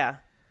 Really? Yeah.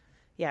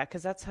 Yeah,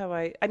 because that's how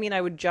I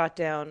would jot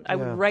down, I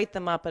would write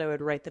them up, but I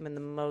would write them in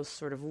the most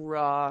sort of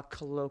raw,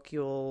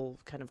 colloquial,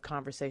 kind of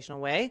conversational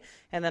way.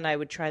 And then I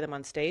would try them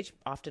on stage,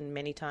 often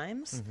many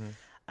times.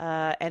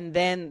 And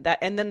then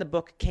the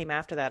book came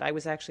after that. I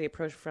was actually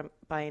approached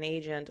by an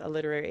agent, a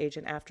literary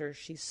agent, after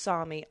she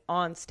saw me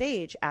on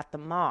stage at the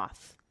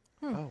Moth.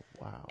 Oh,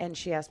 wow. And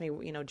she asked me,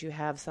 do you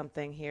have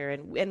something here?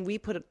 And we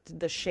put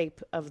the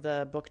shape of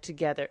the book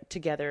together.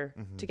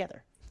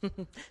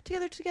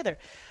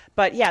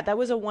 But yeah, that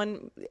was a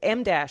one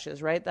M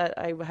dashes, right? That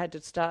I had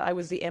to stop. I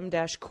was the M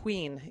dash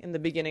queen in the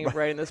beginning of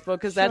writing this book,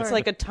 because that's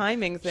like a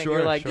timing thing. Sure,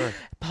 You're like, sure.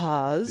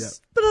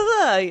 pause,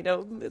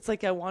 it's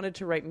like I wanted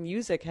to write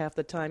music half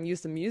the time,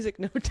 use the music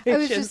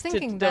notations to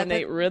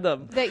donate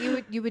rhythm. That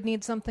you would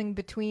need something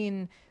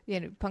between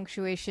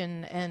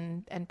punctuation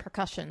and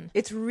percussion.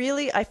 It's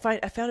really, I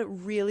found it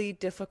really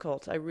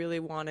difficult. I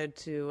really wanted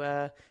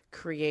to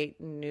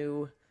create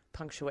new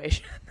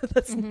punctuation.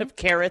 Let's have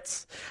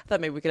carrots. I thought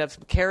maybe we could have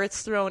some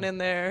carrots thrown in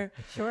there.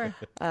 Sure.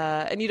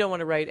 And you don't want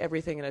to write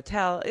everything in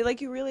italic.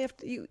 Like, you really have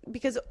to,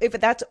 because if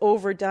that's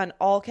overdone,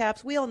 all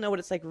caps, we all know what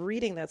it's like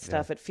reading that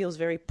stuff. It feels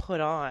very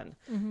put on.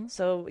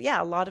 So yeah,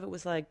 a lot of it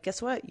was like,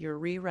 guess what? You're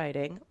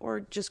rewriting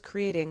or just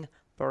creating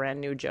brand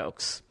new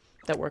jokes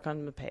that work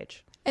on the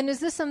page. And is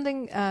this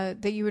something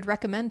that you would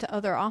recommend to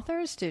other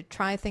authors, to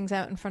try things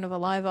out in front of a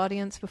live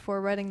audience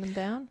before writing them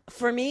down?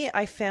 For me,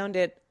 I found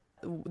it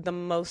the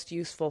most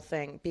useful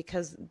thing,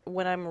 because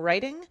when I'm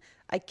writing,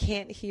 I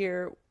can't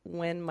hear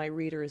when my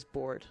reader is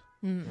bored.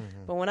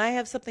 But when I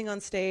have something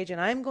on stage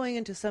and I'm going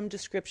into some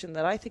description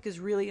that I think is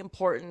really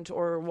important,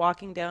 or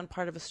walking down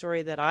part of a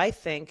story that I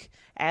think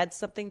adds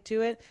something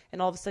to it, and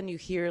all of a sudden you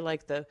hear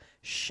like the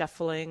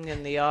shuffling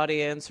in the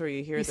audience, or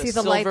you hear see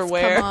the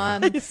silverware. Lights come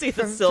on you see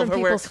the from silverware.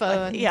 people's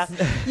phones. Yeah,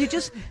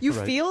 you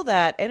Right. feel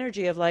that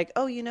energy of like,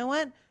 oh, you know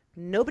what?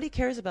 Nobody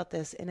cares about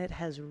this, and it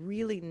has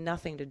really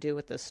nothing to do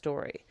with the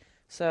story.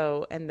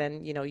 So, and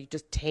then, you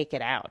just take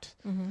it out.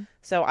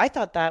 So I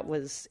thought that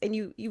was, and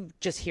you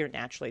just hear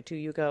naturally too.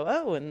 You go,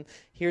 oh, and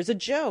here's a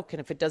joke.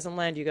 And if it doesn't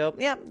land, you go,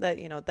 yeah,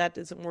 that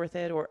isn't worth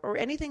it. Or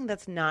anything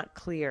that's not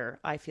clear,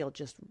 I feel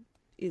just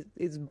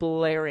is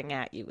blaring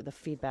at you. The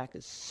feedback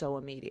is so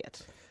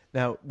immediate.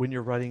 Now, when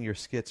you're writing your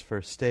skits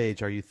for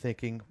stage, are you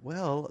thinking,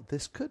 well,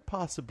 this could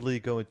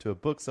possibly go into a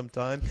book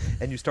sometime,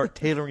 and you start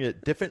tailoring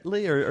it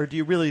differently, or do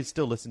you really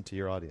still listen to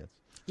your audience?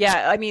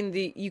 Yeah, I mean,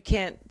 you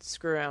can't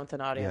screw around with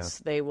an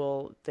audience. Yeah.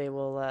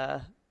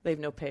 They have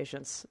no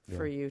patience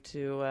for you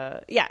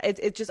to.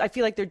 It just, I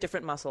feel like they're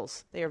different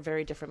muscles. They are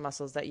very different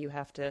muscles that you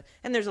have to,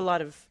 and there's a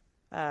lot of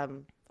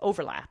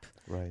overlap.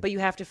 Right. But you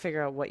have to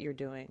figure out what you're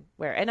doing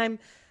where. And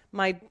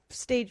my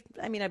stage.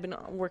 I mean, I've been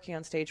working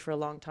on stage for a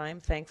long time,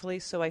 thankfully.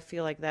 So I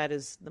feel like that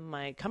is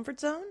my comfort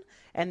zone,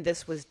 and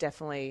this was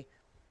definitely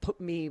put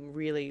me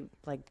really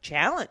like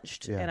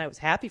challenged, and I was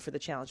happy for the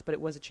challenge, but it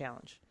was a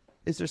challenge.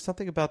 Is there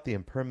something about the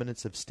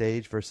impermanence of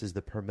stage versus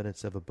the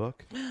permanence of a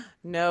book?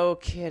 No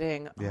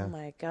kidding. Yeah. Oh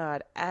my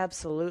God.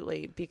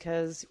 Absolutely.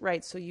 Because,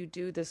 so you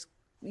do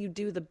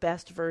the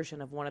best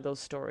version of one of those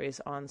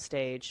stories on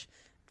stage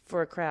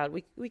for a crowd.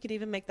 We could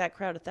even make that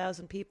crowd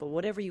 1,000 people,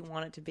 whatever you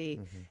want it to be.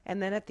 And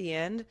then at the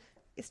end,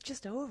 it's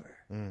just over.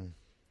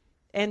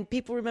 And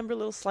people remember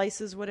little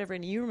slices, whatever,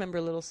 and you remember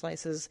little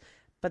slices.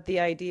 But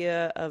the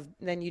idea of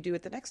then you do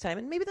it the next time,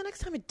 and maybe the next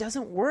time it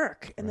doesn't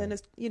work. And then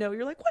it's,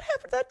 you're like, what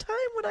happened that time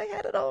when I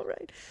had it all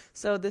right?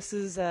 So this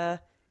is, it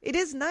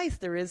is nice.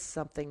 There is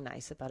something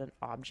nice about an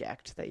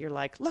object that you're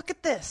like, look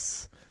at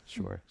this.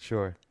 Sure.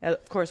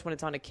 Of course, when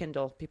it's on a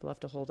Kindle, people have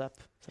to hold up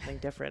something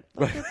different.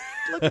 Look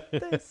at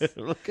this.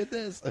 Look at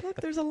this. Look,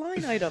 there's a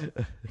line item.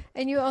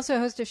 And you also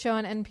host a show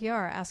on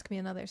NPR, Ask Me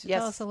Another. So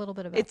tell us a little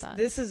bit about that.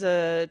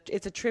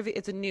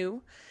 It's a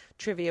new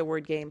trivia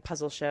word game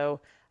puzzle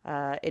show.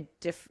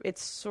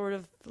 It's sort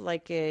of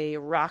like a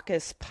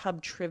raucous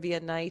pub trivia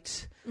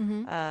night,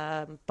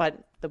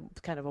 but the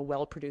kind of a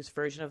well-produced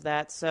version of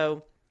that.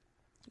 So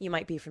you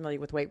might be familiar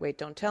with Wait,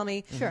 Don't Tell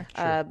Me. Sure.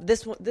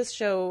 This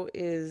show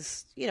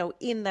is,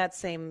 in that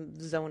same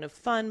zone of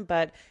fun,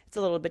 but it's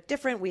a little bit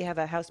different. We have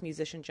a house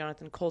musician,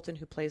 Jonathan Colton,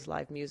 who plays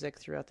live music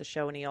throughout the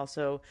show, and he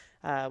also,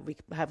 we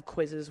have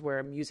quizzes where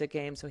a music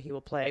game, so he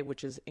will play,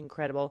 which is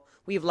incredible.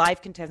 We have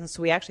live contestants,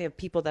 so we actually have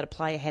people that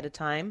apply ahead of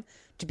time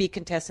to be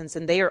contestants,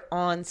 and they are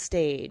on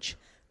stage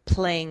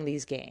playing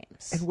these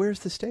games. And where's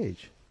the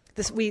stage?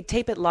 We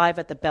tape it live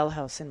at the Bell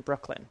House in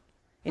Brooklyn.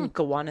 In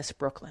Gowanus,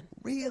 Brooklyn.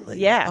 Really?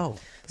 Yeah. Oh,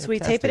 so we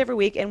tape it every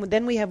week, and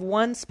then we have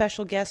one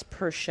special guest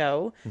per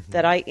show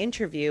that I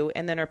interview,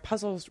 and then our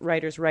puzzle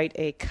writers write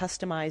a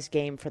customized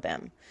game for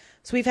them.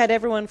 So we've had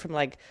everyone from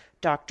like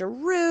Dr.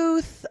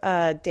 Ruth,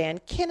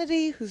 Dan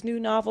Kennedy, whose new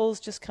novel's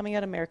just coming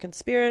out, American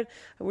Spirit.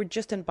 We're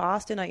just in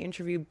Boston. I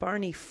interviewed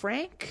Barney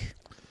Frank.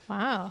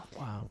 Wow.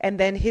 And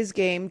then his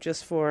game,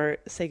 just for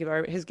sake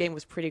of his game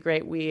was pretty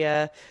great.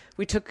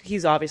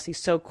 He's obviously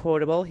so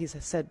quotable. He's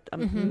said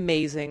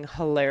amazing,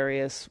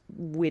 hilarious,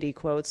 witty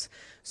quotes.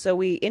 So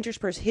we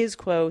intersperse his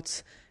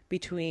quotes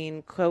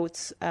between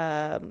quotes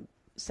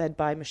said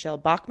by Michelle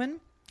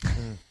Bachmann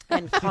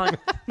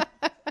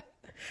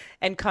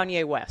and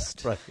Kanye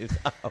West. Right.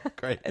 Oh,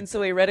 great. And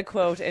so he read a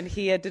quote, and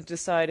he had to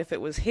decide if it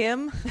was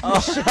him,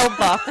 Michelle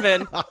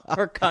Bachmann,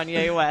 or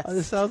Kanye West.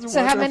 This sounds So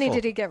wonderful. how many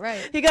did he get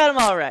right? He got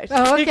them all right.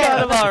 Oh, okay. He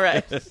got them all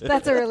right.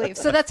 That's a relief.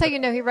 So that's how you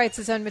know he writes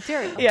his own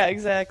material. Yeah,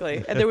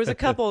 exactly. And there was a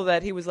couple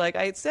that he was like,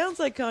 it sounds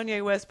like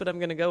Kanye West, but I'm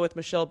going to go with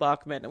Michelle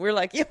Bachmann. And we were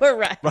like, you were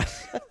right.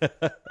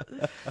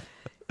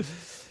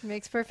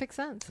 Makes perfect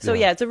sense. So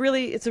yeah, it's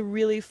a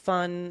really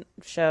fun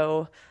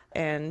show.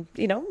 And,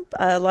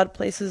 a lot of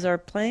places are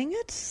playing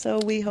it. So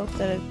we hope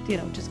that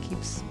it, just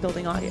keeps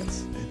building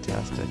audience.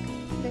 Fantastic.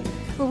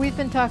 Well, we've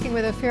been talking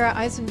with Ophira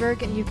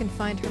Eisenberg, and you can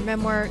find her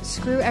memoir,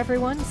 Screw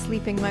Everyone,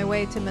 Sleeping My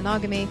Way to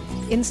Monogamy,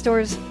 in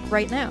stores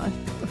right now.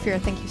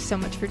 Ophira, thank you so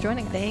much for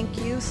joining us. Thank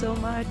you so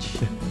much.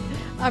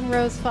 I'm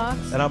Rose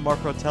Fox. And I'm Mark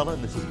Rotella,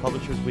 and this is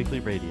Publishers Weekly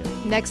Radio.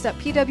 Next up,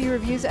 PW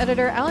Reviews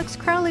editor Alex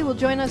Crowley will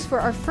join us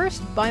for our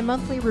first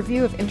bi-monthly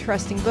review of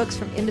interesting books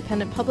from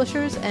independent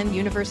publishers and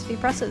university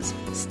presses.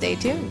 Stay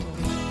tuned.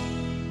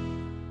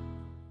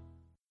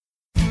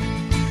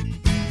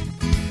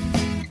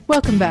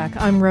 Welcome back.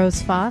 I'm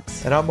Rose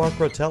Fox. And I'm Mark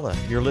Rotella.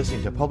 You're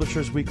listening to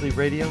Publishers Weekly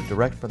Radio,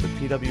 direct from the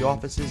PW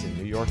offices in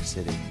New York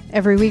City.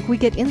 Every week we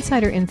get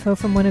insider info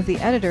from one of the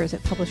editors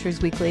at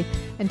Publishers Weekly.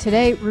 And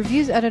today,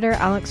 reviews editor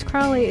Alex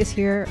Crowley is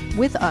here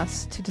with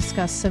us to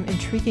discuss some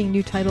intriguing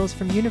new titles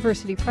from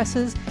university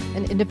presses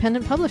and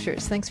independent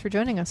publishers. Thanks for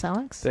joining us,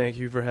 Alex. Thank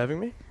you for having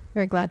me.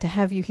 Very glad to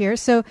have you here.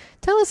 So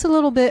tell us a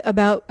little bit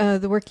about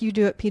the work you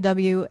do at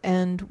PW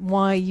and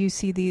why you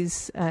see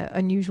these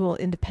unusual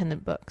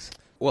independent books.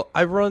 Well,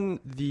 I run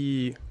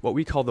what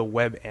we call the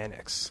Web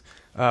Annex,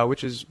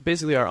 which is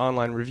basically our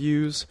online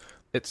reviews.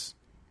 It's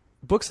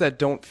books that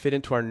don't fit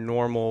into our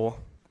normal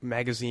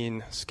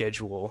magazine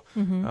schedule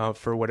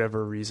for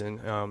whatever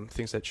reason,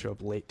 things that show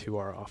up late to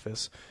our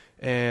office.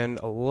 And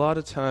a lot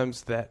of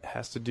times that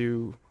has to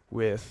do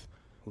with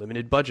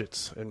limited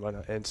budgets and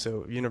whatnot. And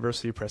so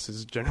university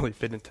presses generally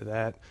fit into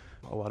that.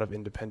 A lot of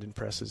independent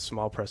presses,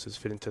 small presses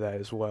fit into that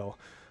as well.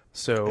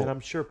 So, and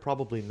I'm sure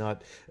probably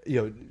not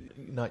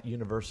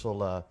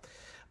universal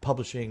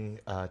publishing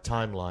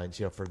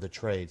timelines, for the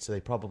trade. So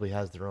they probably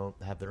have their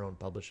own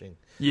publishing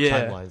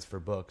timelines for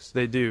books.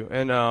 They do,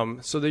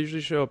 and so they usually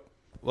show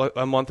up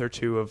a month or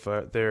two of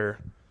their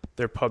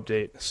pub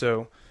date.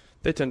 So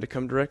they tend to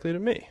come directly to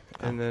me,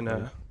 and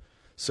then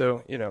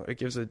so it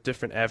gives a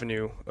different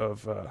avenue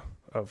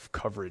of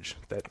coverage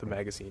that the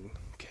magazine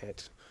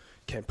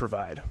can't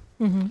provide.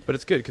 But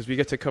it's good because we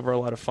get to cover a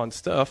lot of fun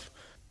stuff.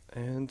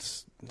 And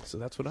so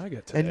that's what I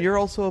get today. And you're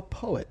also a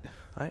poet.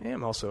 I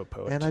am also a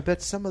poet. And I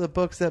bet some of the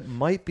books that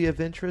might be of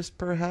interest,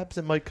 perhaps,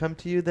 that might come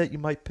to you that you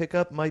might pick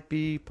up might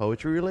be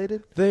poetry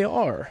related? They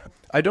are.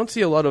 I don't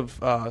see a lot of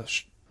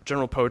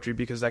general poetry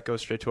because that goes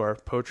straight to our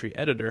poetry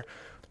editor.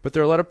 But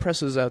there are a lot of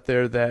presses out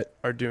there that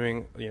are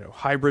doing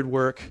hybrid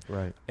work.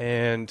 Right.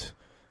 And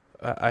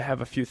I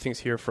have a few things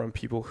here from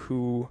people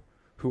who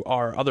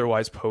are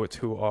otherwise poets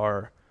who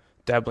are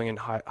dabbling in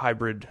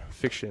hybrid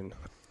fiction.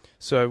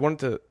 So I wanted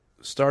to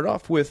start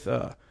off with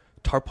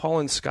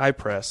Tarpaulin Sky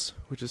Press,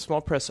 which is a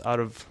small press out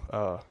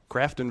of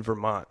Grafton,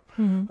 Vermont.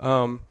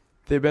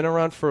 They've been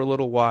around for a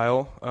little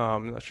while,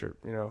 I'm not sure,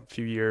 a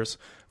few years,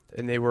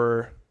 and they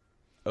were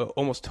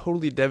almost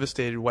totally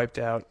devastated, wiped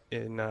out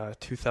in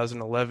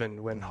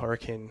 2011 when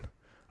Hurricane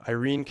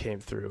Irene came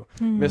through.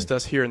 Missed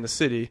us here in the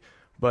city,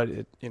 but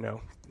it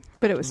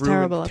was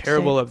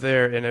terrible up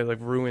there, and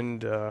it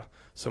ruined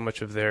so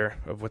much of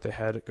what they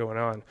had going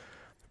on.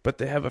 But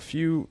they have a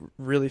few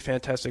really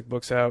fantastic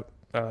books out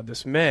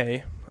this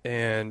May,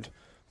 and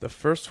the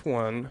first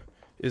one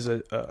is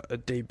a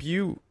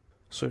debut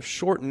sort of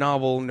short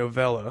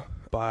novella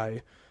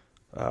by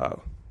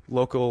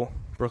local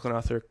Brooklyn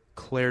author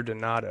Claire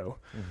Donato.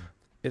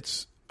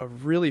 It's a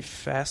really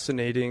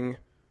fascinating,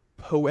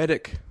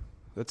 poetic,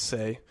 let's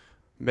say,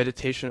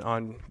 meditation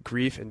on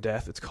grief and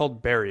death. It's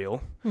called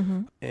Burial,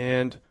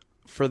 and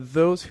for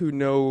those who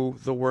know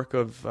the work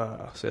of,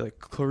 say, like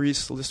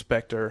Clarice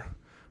Lispector,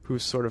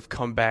 who's sort of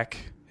come back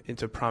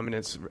into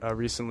prominence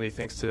recently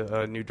thanks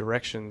to New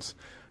Directions.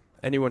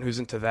 Anyone who's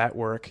into that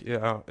work,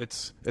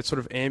 it's sort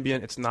of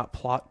ambient. It's not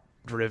plot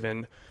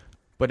driven,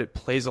 but it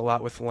plays a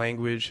lot with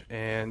language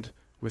and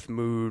with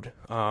mood.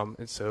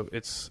 And so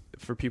it's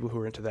for people who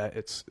are into that.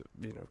 It's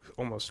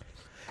almost.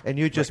 And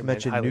you just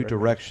mentioned New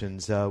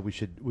Directions. We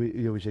should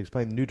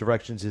explain. New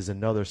Directions is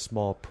another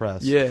small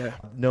press,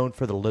 known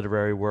for the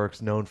literary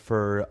works, known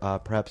for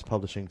perhaps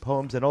publishing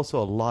poems, and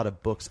also a lot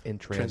of books in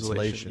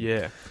translation.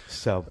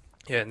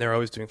 And they're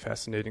always doing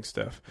fascinating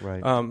stuff.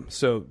 Right.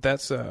 So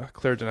that's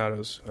Claire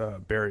Donato's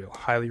Burial.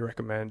 Highly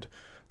recommend,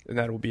 and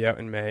that will be out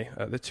in May.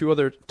 The two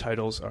other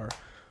titles are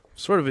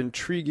sort of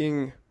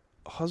intriguing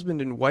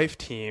husband and wife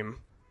team.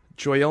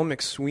 Joelle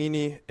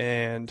McSweeney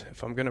and,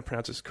 if I'm going to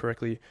pronounce this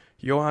correctly,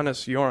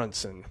 Johannes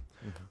Göransson,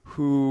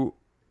 who,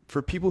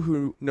 for people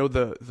who know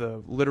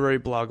the literary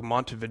blog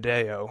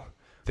Montevideo,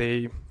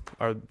 they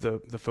are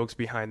the folks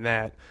behind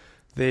that.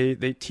 They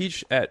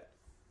teach at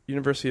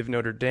University of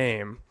Notre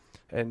Dame,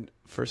 and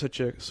for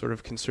such a sort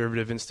of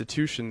conservative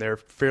institution, they're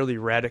fairly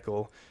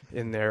radical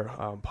in their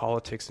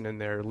politics and in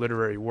their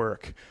literary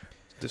work.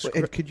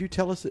 And could you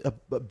tell us a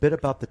bit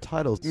about the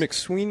titles?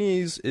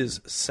 McSweeney's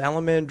is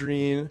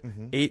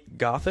Salamandrine 8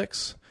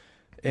 Gothics,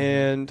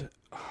 and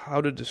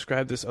how to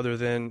describe this other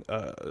than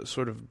a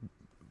sort of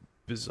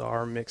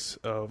bizarre mix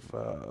of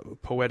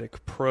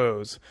poetic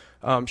prose.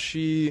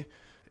 She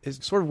is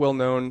sort of well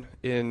known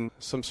in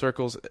some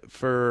circles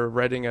for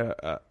writing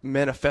a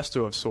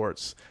manifesto of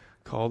sorts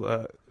called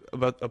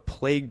about a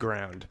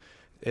playground,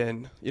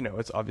 and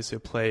it's obviously a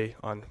play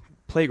on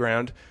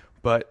playground.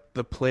 But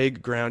the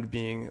plague ground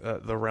being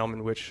the realm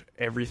in which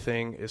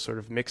everything is sort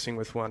of mixing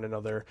with one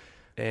another,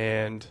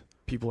 and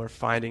people are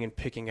finding and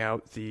picking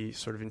out the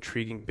sort of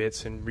intriguing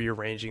bits and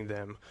rearranging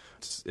them.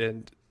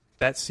 And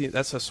that's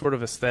a sort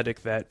of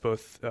aesthetic that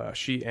both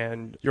she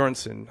and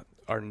Göransson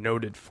are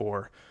noted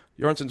for.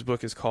 Göransson's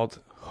book is called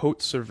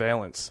Haute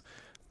Surveillance,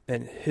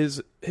 and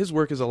his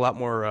work is a lot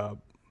more,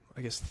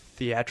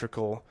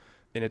 theatrical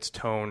in its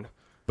tone.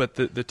 But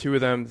the two of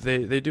them,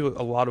 they do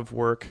a lot of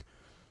work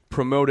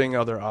promoting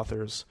other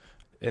authors,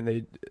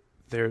 and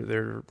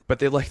but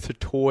they like to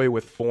toy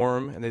with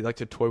form and they like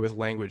to toy with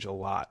language a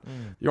lot.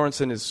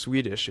 Göransson is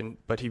Swedish,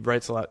 but he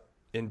writes a lot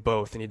in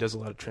both, and he does a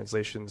lot of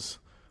translations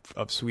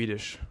of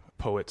Swedish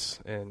poets,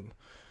 and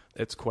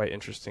it's quite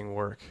interesting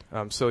work.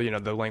 So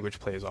the language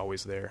play is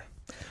always there.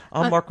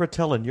 I'm Mark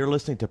Rotella. You're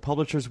listening to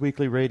Publishers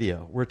Weekly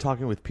Radio. We're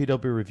talking with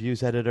PW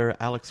Reviews editor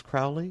Alex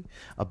Crowley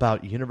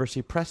about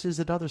university presses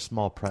and other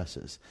small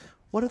presses.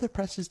 What other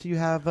presses do you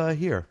have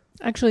here?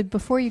 Actually,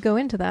 before you go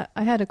into that,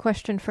 I had a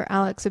question for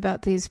Alex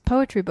about these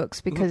poetry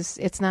books, because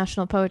it's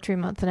National Poetry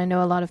Month, and I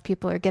know a lot of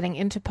people are getting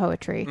into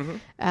poetry,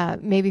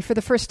 maybe for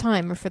the first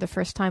time or for the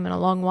first time in a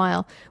long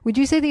while. Would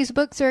you say these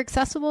books are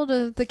accessible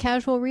to the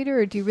casual reader,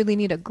 or do you really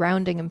need a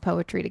grounding in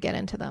poetry to get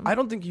into them? I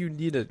don't think you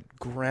need a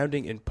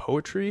grounding in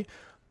poetry.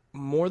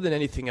 More than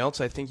anything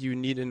else, I think you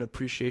need an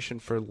appreciation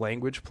for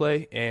language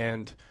play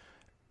and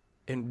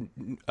in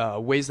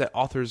ways that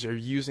authors are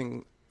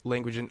using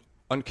language in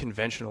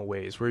unconventional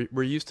ways.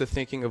 We're used to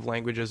thinking of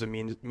language as a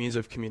means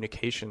of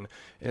communication,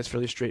 and it's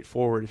fairly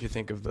straightforward if you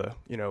think of the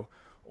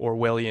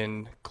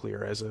Orwellian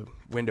clear as a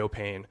window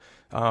pane.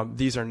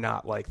 These are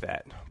not like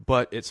that,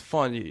 but it's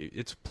fun.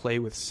 It's play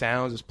with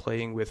sounds, it's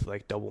playing with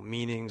like double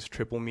meanings,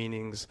 triple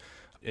meanings,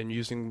 and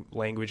using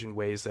language in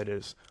ways that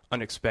is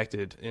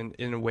unexpected,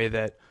 in a way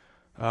that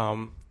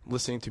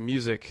listening to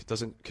music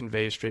doesn't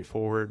convey a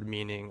straightforward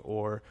meaning,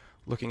 or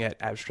looking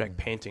at abstract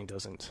painting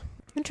doesn't.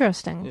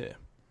 Interesting. Yeah.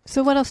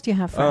 So what else do you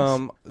have for us?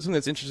 Something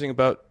that's interesting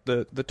about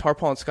the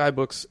Tarpaulin Sky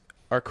books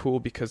are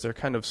cool because they're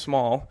kind of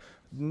small,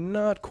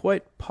 not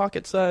quite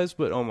pocket size,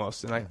 but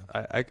almost. And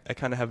I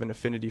kind of have an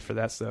affinity for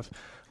that stuff.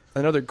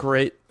 Another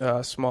great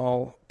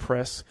small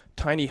press,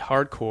 Tiny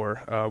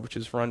Hardcore, which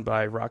is run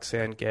by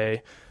Roxane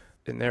Gay.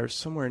 And they're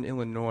somewhere in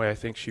Illinois, I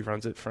think she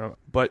runs it from.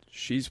 But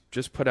she's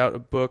just put out a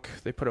book.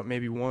 They put out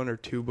maybe 1 or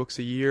 2 books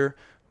a year.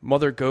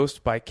 Mother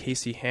Ghost by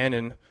Casey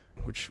Hannon,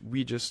 which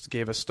we just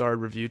gave a starred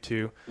review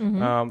to.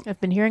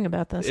 I've been hearing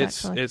about this,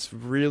 actually. It's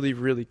really,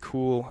 really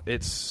cool.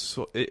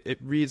 It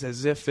reads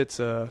as if it's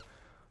a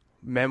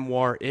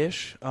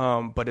memoir-ish,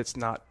 but it's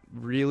not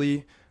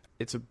really.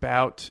 It's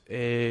about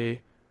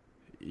a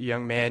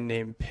young man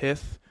named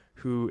Pith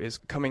who is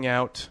coming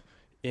out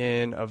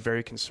in a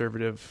very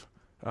conservative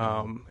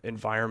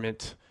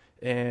environment,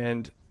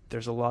 and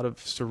there's a lot of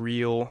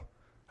surreal,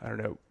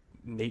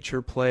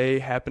 nature play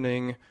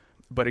happening.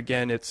 But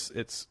again, it's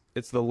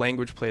the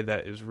language play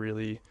that is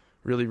really,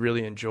 really,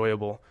 really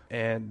enjoyable,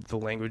 and the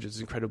language is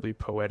incredibly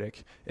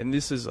poetic. And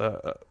this is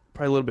probably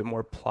a little bit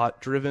more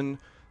plot-driven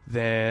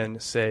than,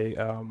 say,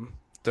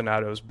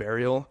 Donato's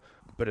Burial,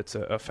 but it's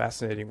a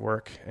fascinating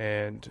work,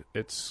 and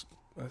I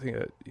think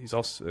he's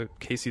also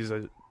Casey's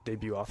a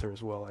debut author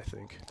as well, I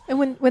think. And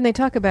when they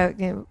talk about,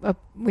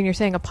 when you're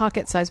saying a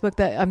pocket-sized book,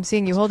 that I'm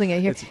seeing you holding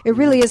it here, it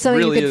really is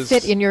something you could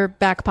fit in your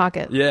back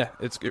pocket. Yeah,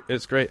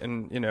 it's great,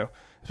 and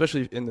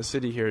especially in the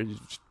city here, you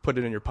just put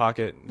it in your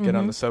pocket, get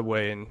on the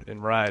subway,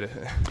 and ride.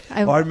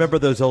 I remember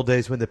those old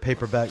days when when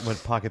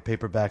pocket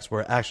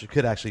paperbacks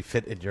could actually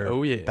fit in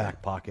your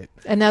back pocket.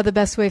 And now the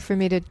best way for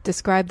me to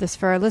describe this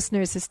for our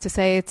listeners is to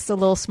say it's a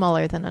little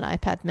smaller than an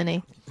iPad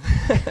Mini.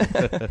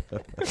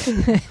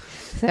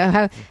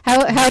 So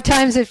how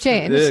times have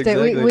changed. Yeah,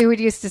 exactly. We would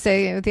used to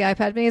say the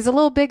iPad Mini is a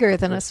little bigger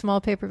than a small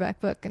paperback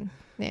book, and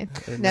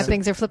now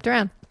things are flipped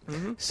around.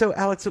 So,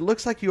 Alex, it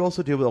looks like you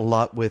also deal with a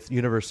lot with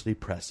university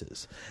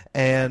presses.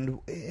 And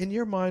in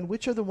your mind,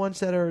 which are the ones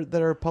that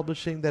are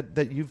publishing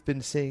that you've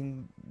been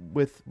seeing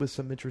with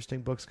some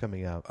interesting books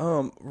coming out?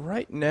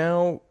 Right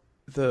now,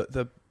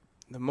 the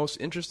most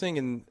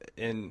interesting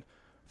in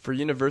for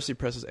university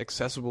presses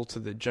accessible to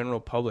the general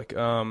public,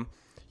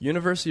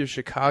 University of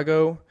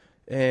Chicago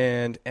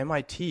and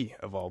MIT,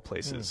 of all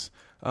places.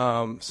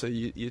 So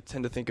you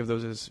tend to think of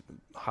those as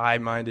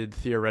high-minded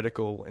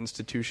theoretical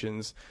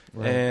institutions,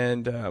 right.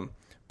 And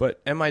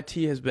but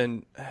MIT has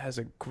been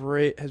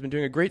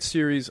doing a great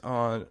series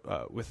on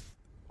with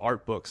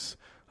art books.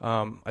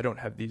 I don't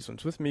have these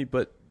ones with me,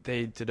 but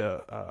they did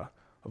a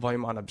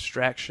volume on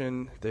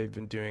abstraction. They've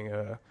been doing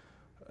a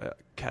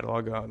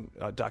catalog on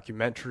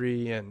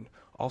documentary and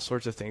all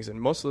sorts of things,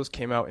 and most of those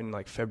came out in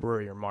like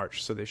February or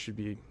March, so they should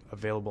be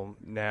available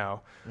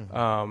now.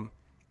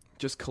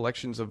 Just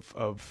collections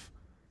of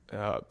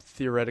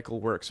theoretical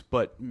works,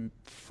 but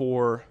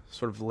for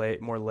sort of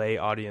more lay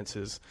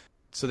audiences,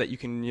 so that you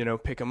can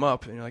pick them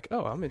up and you're like,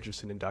 oh, I'm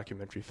interested in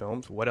documentary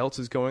films. What else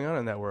is going on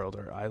in that world?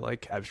 Or I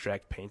like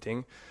abstract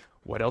painting.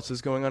 What else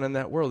is going on in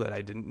that world that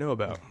I didn't know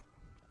about?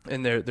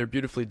 And they're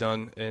beautifully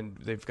done, and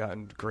they've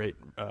gotten great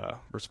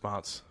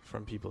response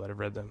from people that have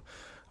read them.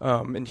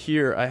 And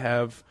here I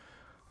have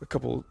a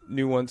couple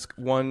new ones.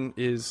 One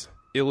is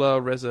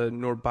Illa Reza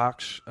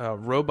Noorbakhsh,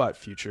 Robot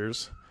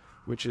Futures,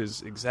 which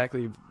is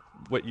exactly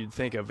what you'd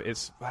think of.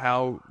 It's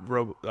how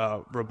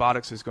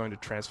robotics is going to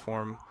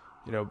transform,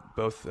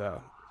 both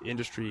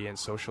industry and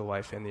social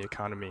life and the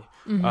economy,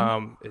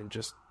 and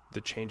just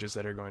the changes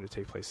that are going to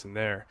take place in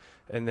there.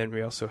 And then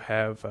we also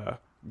have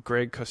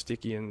Greg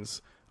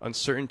Kostikian's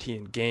Uncertainty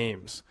in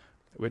Games,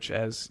 which,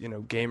 as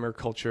gamer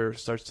culture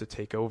starts to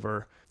take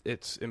over,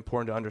 it's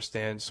important to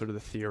understand sort of the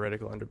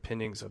theoretical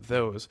underpinnings of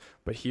those.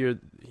 But here,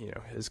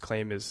 his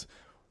claim is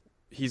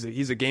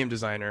he's a game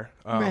designer,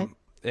 Right.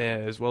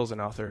 as well as an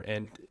author,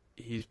 and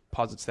he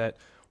posits that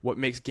what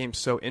makes games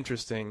so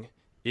interesting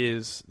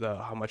is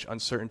how much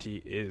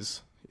uncertainty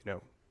is,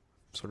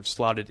 sort of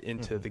slotted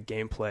into the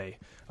gameplay.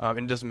 And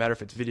it doesn't matter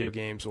if it's video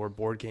games or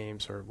board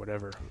games or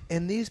whatever.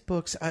 And these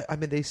books, I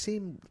mean,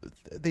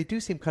 they do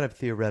seem kind of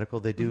theoretical.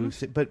 They do,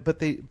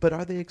 but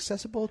are they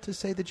accessible to,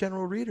 say, the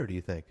general reader, do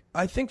you think?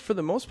 I think for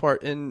the most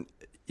part, and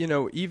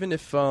even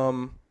if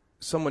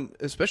someone,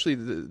 especially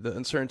the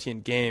uncertainty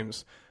in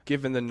games,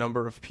 given the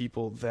number of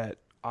people that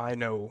I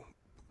know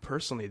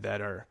personally that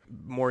are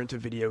more into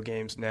video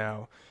games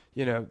now,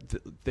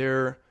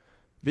 their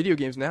video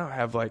games now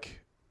have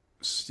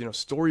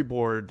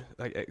storyboard,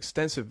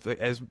 extensive,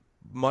 as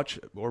much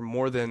or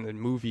more than the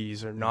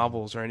movies or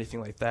novels or anything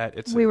like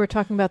that. We were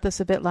talking about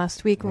this a bit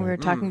last week when we were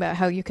talking about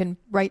how you can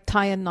write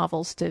tie-in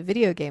novels to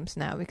video games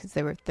now, because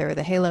there were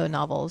the Halo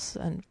novels,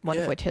 and one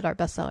of which hit our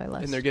bestseller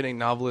list. And they're getting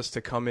novelists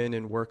to come in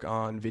and work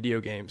on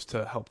video games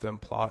to help them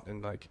plot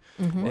and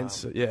and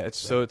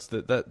so it's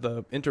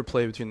the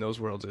interplay between those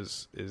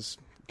worlds is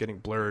getting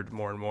blurred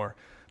more and more.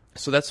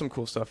 So that's some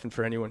cool stuff, and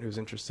for anyone who's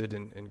interested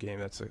in game,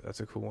 that's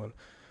a cool one.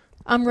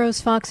 I'm Rose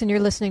Fox, and you're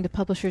listening to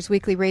Publishers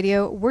Weekly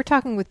Radio. We're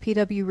talking with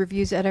PW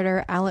Reviews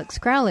editor Alex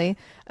Crowley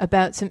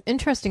about some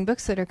interesting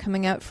books that are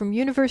coming out from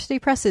university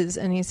presses.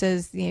 And he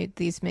says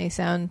these may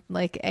sound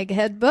like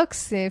egghead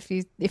books. If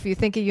you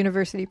think a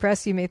university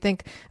press, you may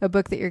think a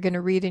book that you're going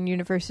to read in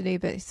university,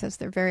 but he says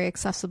they're very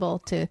accessible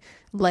to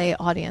lay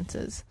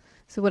audiences.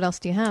 So what else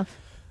do you have?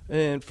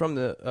 And from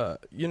the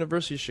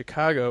University of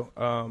Chicago,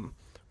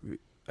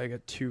 I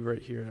got two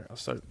right here. I'll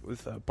start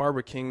with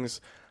Barbara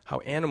King's How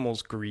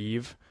Animals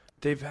Grieve.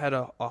 They've had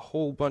a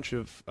whole bunch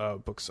of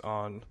books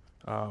on,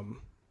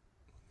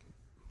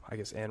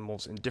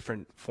 animals in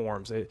different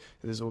forms. They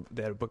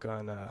had a book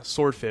on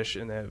swordfish,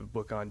 and they have a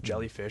book on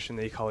jellyfish and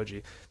the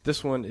ecology.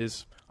 This one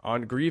is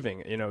on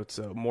grieving. It's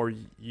a more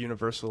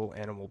universal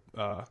animal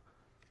sort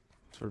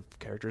of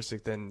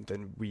characteristic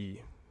than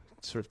we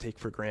sort of take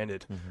for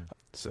granted.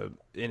 So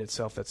in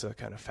itself, that's a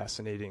kind of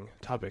fascinating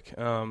topic.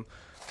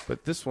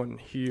 But this one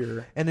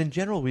here... And in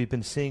general, we've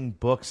been seeing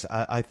books,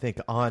 I think,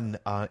 on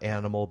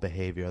animal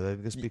behavior. They're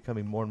just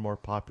becoming more and more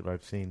popular,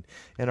 I've seen,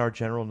 in our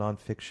general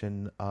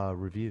nonfiction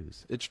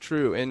reviews. It's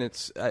true, and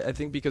I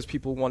think because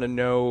people want to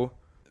know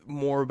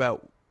more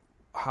about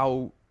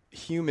how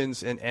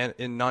humans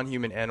and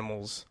non-human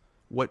animals,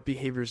 what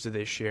behaviors do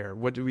they share?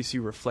 What do we see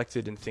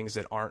reflected in things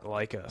that aren't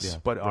like us,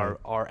 but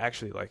are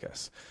actually like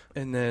us?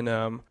 And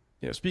then...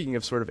 speaking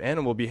of sort of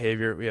animal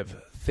behavior, we have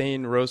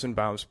Thane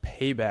Rosenbaum's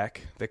Payback,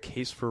 The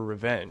Case for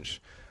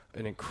Revenge,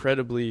 an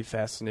incredibly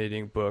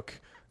fascinating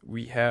book.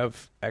 We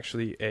have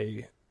actually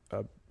a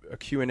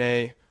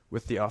Q&A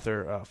with the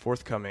author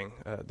forthcoming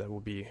that will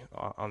be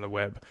on the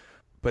web.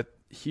 But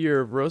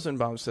here,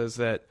 Rosenbaum says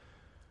that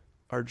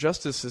our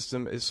justice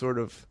system is sort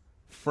of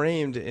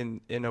framed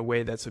in a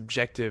way that's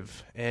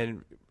objective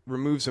and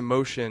removes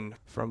emotion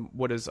from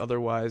what is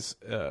otherwise,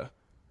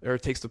 or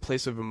takes the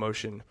place of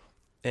emotion.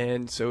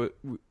 And so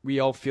we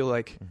all feel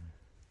like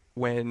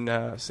when,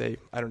 say,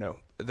 I don't know,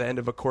 at the end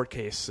of a court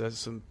case,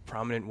 some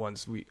prominent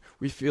ones, we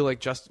feel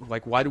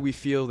like why do we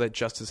feel that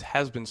justice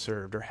has been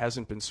served or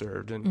hasn't been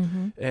served?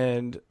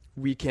 And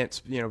we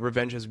can't,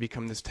 revenge has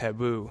become this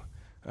taboo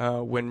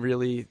when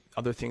really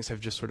other things have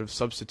just sort of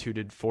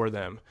substituted for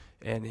them.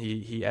 And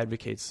he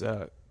advocates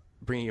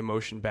bringing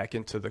emotion back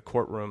into the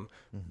courtroom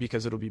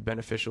because it'll be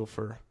beneficial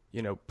for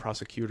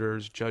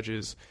prosecutors,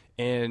 judges,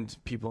 and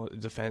people,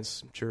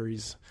 defense,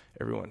 juries,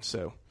 everyone.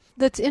 So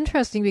that's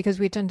interesting because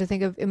we tend to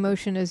think of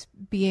emotion as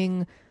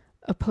being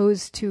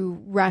opposed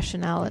to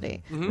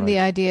rationality. Right. The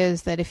idea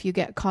is that if you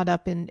get caught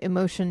up in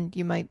emotion,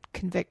 you might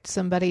convict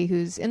somebody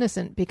who's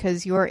innocent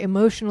because you're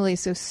emotionally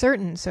so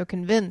certain, so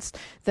convinced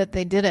that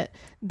they did it,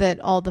 that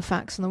all the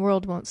facts in the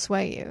world won't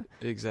sway you.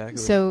 Exactly.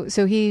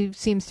 So he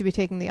seems to be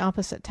taking the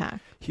opposite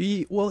tack.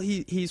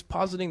 He's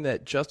positing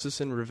that justice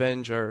and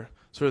revenge are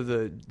sort of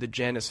the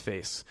Janus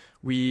face.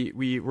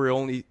 We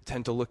only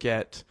tend to look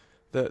at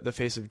the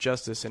face of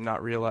justice and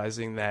not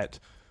realizing that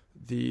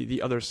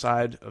the other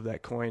side of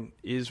that coin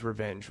is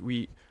revenge.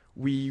 We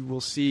will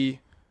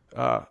see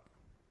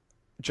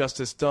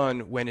justice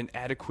done when an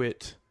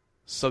adequate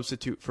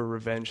substitute for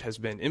revenge has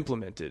been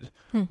implemented.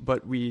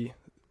 But when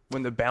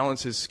the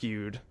balance is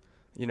skewed,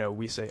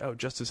 we say, oh,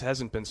 justice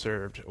hasn't been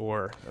served,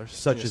 or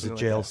such as a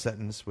jail like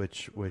sentence,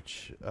 which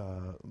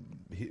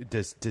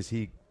does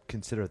he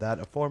consider that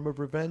a form of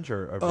revenge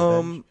or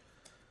revenge?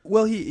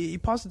 Well, he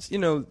posits,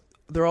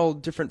 they're all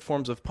different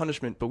forms of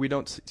punishment, but we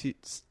don't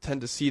tend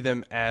to see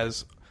them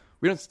as,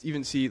 we don't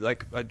even see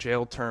like a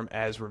jail term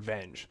as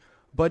revenge.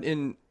 But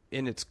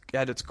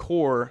at its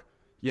core,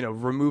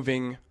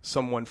 removing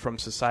someone from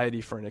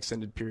society for an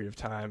extended period of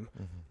time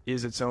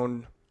is its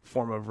own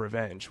form of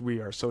revenge. We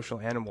are social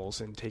animals,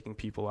 and taking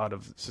people out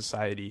of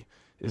society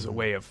is a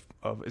way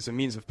is a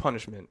means of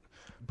punishment.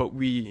 But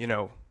we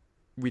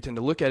we tend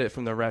to look at it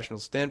from the rational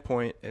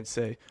standpoint and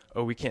say,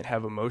 oh, we can't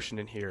have emotion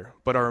in here,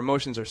 but our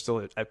emotions are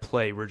still at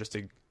play. We're just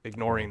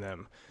ignoring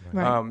them.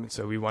 Right.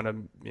 So we want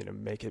to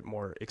make it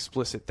more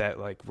explicit that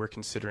like we're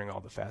considering all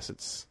the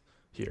facets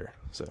here.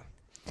 So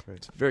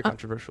it's very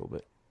controversial,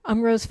 but.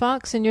 I'm Rose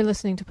Fox, and you're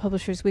listening to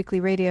Publishers Weekly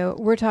Radio.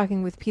 We're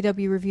talking with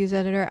PW Reviews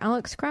editor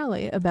Alex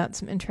Crowley about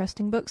some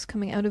interesting books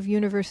coming out of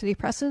university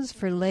presses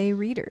for lay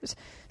readers.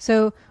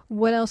 So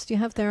what else do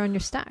you have there on your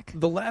stack?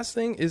 The last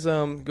thing is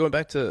going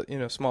back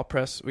to small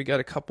press. We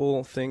got a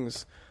couple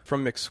things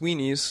from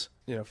McSweeney's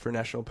for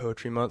National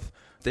Poetry Month.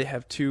 They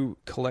have 2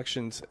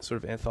 collections,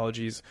 sort of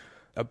anthologies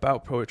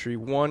about poetry.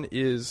 One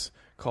is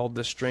called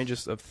The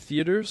Strangest of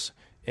Theaters,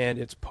 and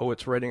it's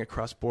poets writing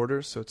across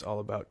borders, so it's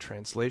all about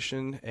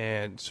translation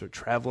and sort of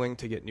traveling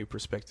to get new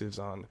perspectives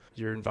on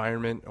your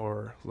environment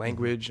or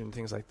language and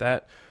things like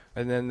that.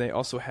 And then they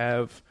also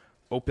have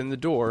Open the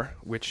Door,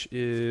 which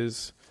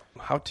is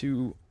how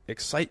to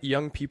excite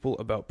young people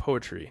about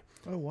poetry.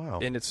 Oh, wow.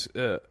 And it's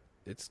going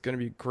to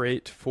be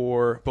great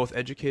for both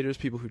educators,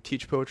 people who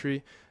teach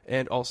poetry,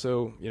 and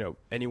also,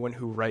 anyone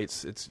who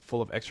writes. It's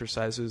full of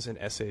exercises and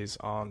essays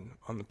on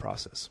the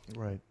process.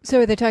 Right.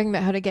 So are they talking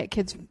about how to get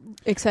kids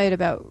excited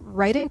about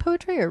writing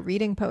poetry or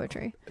reading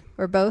poetry?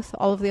 Or both?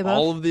 All of the above?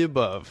 All of the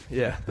above.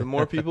 Yeah. The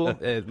more people,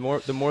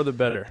 the more the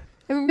better.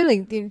 I mean, really,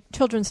 the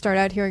children start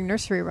out hearing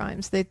nursery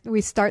rhymes. We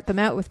start them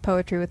out with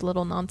poetry, with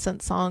little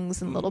nonsense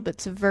songs and little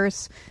bits of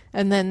verse,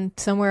 and then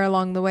somewhere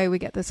along the way we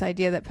get this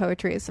idea that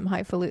poetry is some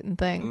highfalutin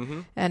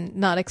thing and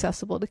not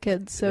accessible to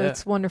kids. So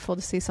it's wonderful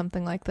to see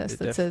something like this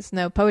that says,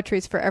 no, poetry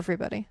is for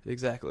everybody.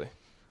 Exactly.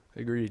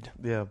 Agreed.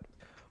 Yeah.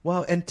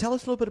 Wow, and tell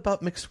us a little bit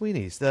about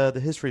McSweeney's, the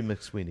history of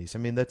McSweeney's. I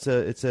mean, it's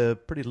a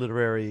pretty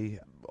literary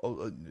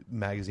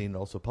magazine,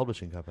 also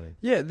publishing company.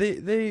 Yeah,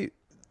 they've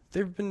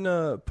been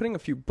putting a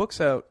few books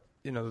out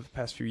the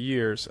past few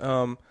years.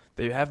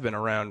 They have been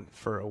around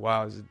for a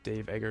while.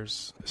 Dave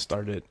Eggers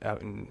started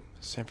out in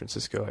San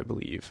Francisco, I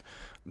believe.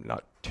 I'm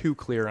not too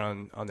clear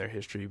on their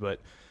history, but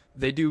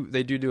they do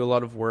a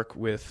lot of work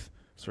with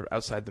sort of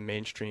outside the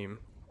mainstream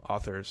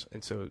authors.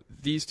 And so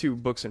these 2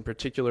 books in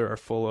particular are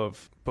full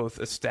of both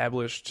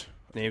established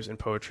names in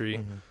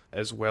poetry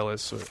as well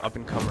as sort of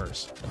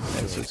up-and-comers.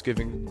 And so it's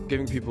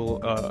giving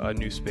people a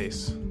new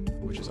space,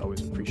 which is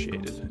always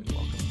appreciated and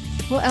welcome.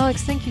 Well,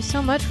 Alex, thank you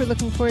so much. We're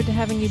looking forward to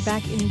having you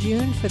back in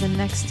June for the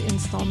next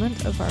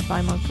installment of our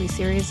bi-monthly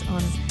series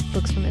on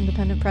books from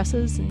independent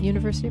presses and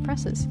university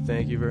presses.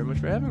 Thank you very much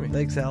for having me.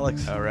 Thanks,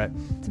 Alex. All right.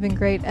 It's been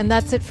great. And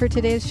that's it for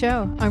today's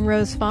show. I'm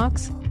Rose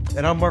Fox.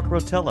 And I'm Mark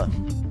Rotella.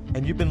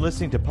 And you've been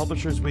listening to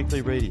Publishers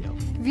Weekly Radio.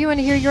 If you want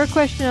to hear your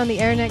question on the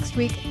air next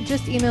week,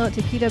 just email it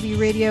to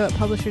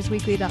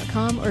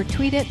pwradio@publishersweekly.com or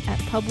tweet it at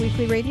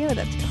pubweeklyradio.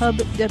 That's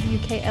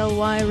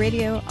pubwkly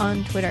radio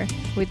on Twitter.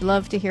 We'd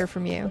love to hear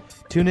from you.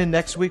 Tune in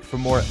next week for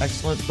more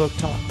excellent book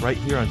talk right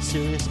here on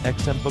Sirius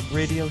XM Book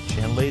Radio,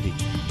 Channel 80.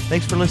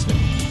 Thanks for listening.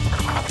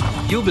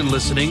 You've been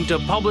listening to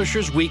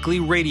Publishers Weekly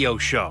Radio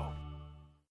Show.